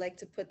Connie, we would like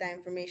to put that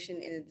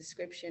information in the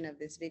description of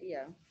this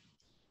video.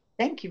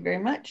 Thank you very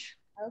much.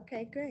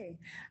 Okay, great.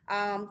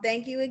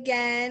 Thank you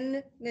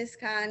again, Miss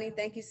Connie.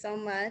 Thank you so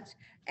much.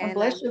 And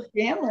bless your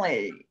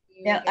family.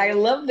 Yeah, I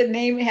love the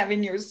name,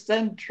 having your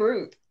son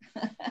Truth.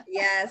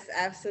 Yes,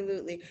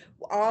 absolutely.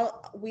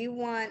 All we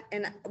want,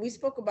 and we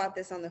spoke about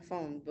this on the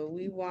phone, but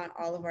we want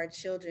all of our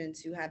children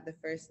to have the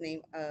first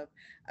name of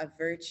a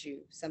virtue,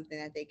 something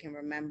that they can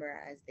remember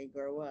as they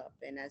grow up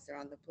and as they're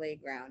on the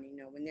playground, you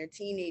know, when they're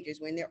teenagers,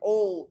 when they're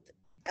old,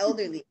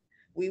 elderly,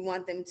 we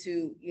want them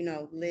to, you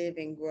know, live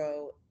and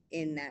grow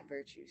in that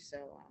virtue. So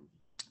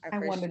I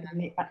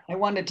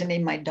wanted to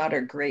name my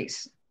daughter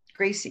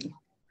Gracie.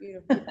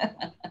 Beautiful.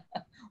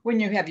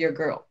 When you have your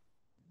girl.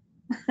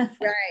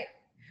 Right.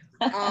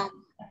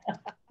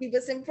 Keep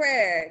us in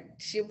prayer.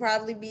 She'll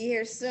probably be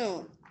here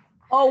soon.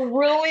 Oh,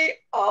 really?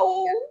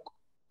 Oh,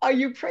 are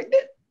you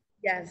pregnant?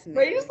 Yes, ma'am.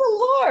 Praise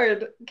the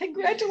Lord.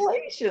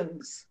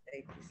 Congratulations.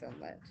 Thank you so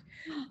much.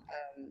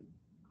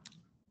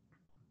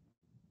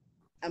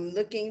 I'm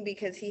looking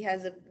because he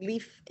has a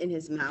leaf in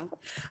his mouth.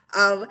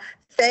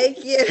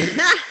 Thank you.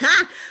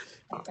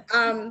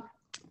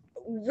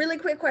 Really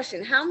quick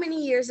question. How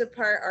many years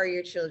apart are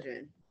your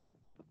children?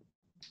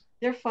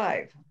 They're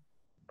 5.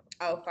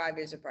 Oh, 5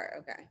 years apart.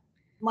 Okay.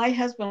 My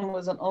husband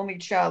was an only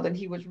child and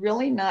he was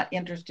really not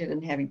interested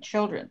in having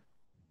children.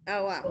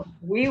 Oh, wow. So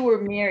we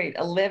were married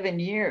 11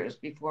 years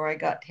before I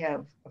got to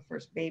have a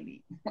first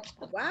baby.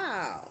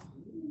 Wow.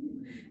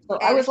 So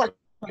I was like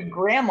my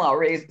grandma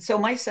raised. So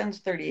my son's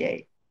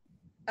 38.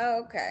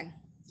 Oh, okay.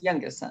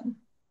 Youngest son.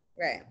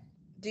 Right.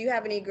 Do you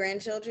have any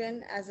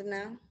grandchildren as of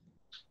now?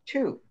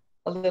 2,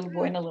 a little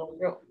boy and a little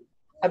girl.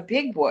 A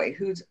big boy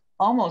who's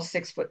almost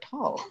 6 foot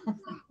tall.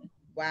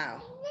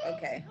 Wow.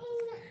 Okay.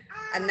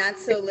 And not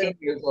so little.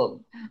 Years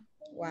old.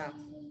 Wow.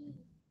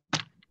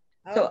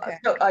 Okay.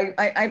 So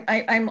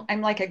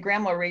I'm like a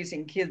grandma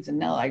raising kids, and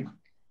now I'm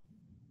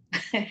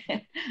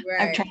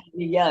trying to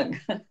be young.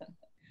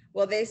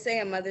 Well, they say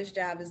a mother's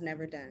job is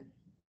never done.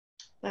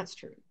 That's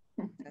true.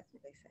 That's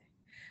what they say.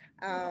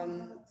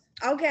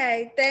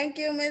 Okay. Thank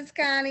you, Miss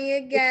Connie,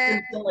 again.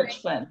 It's been so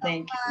much fun.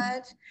 Thank you.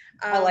 Much.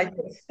 I like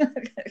this.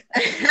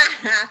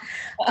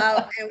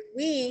 And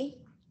we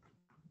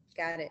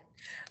got it.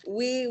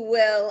 We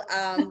will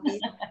be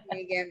seeing you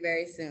again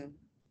very soon.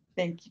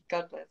 Thank you.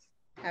 God bless.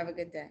 Have a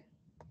good day.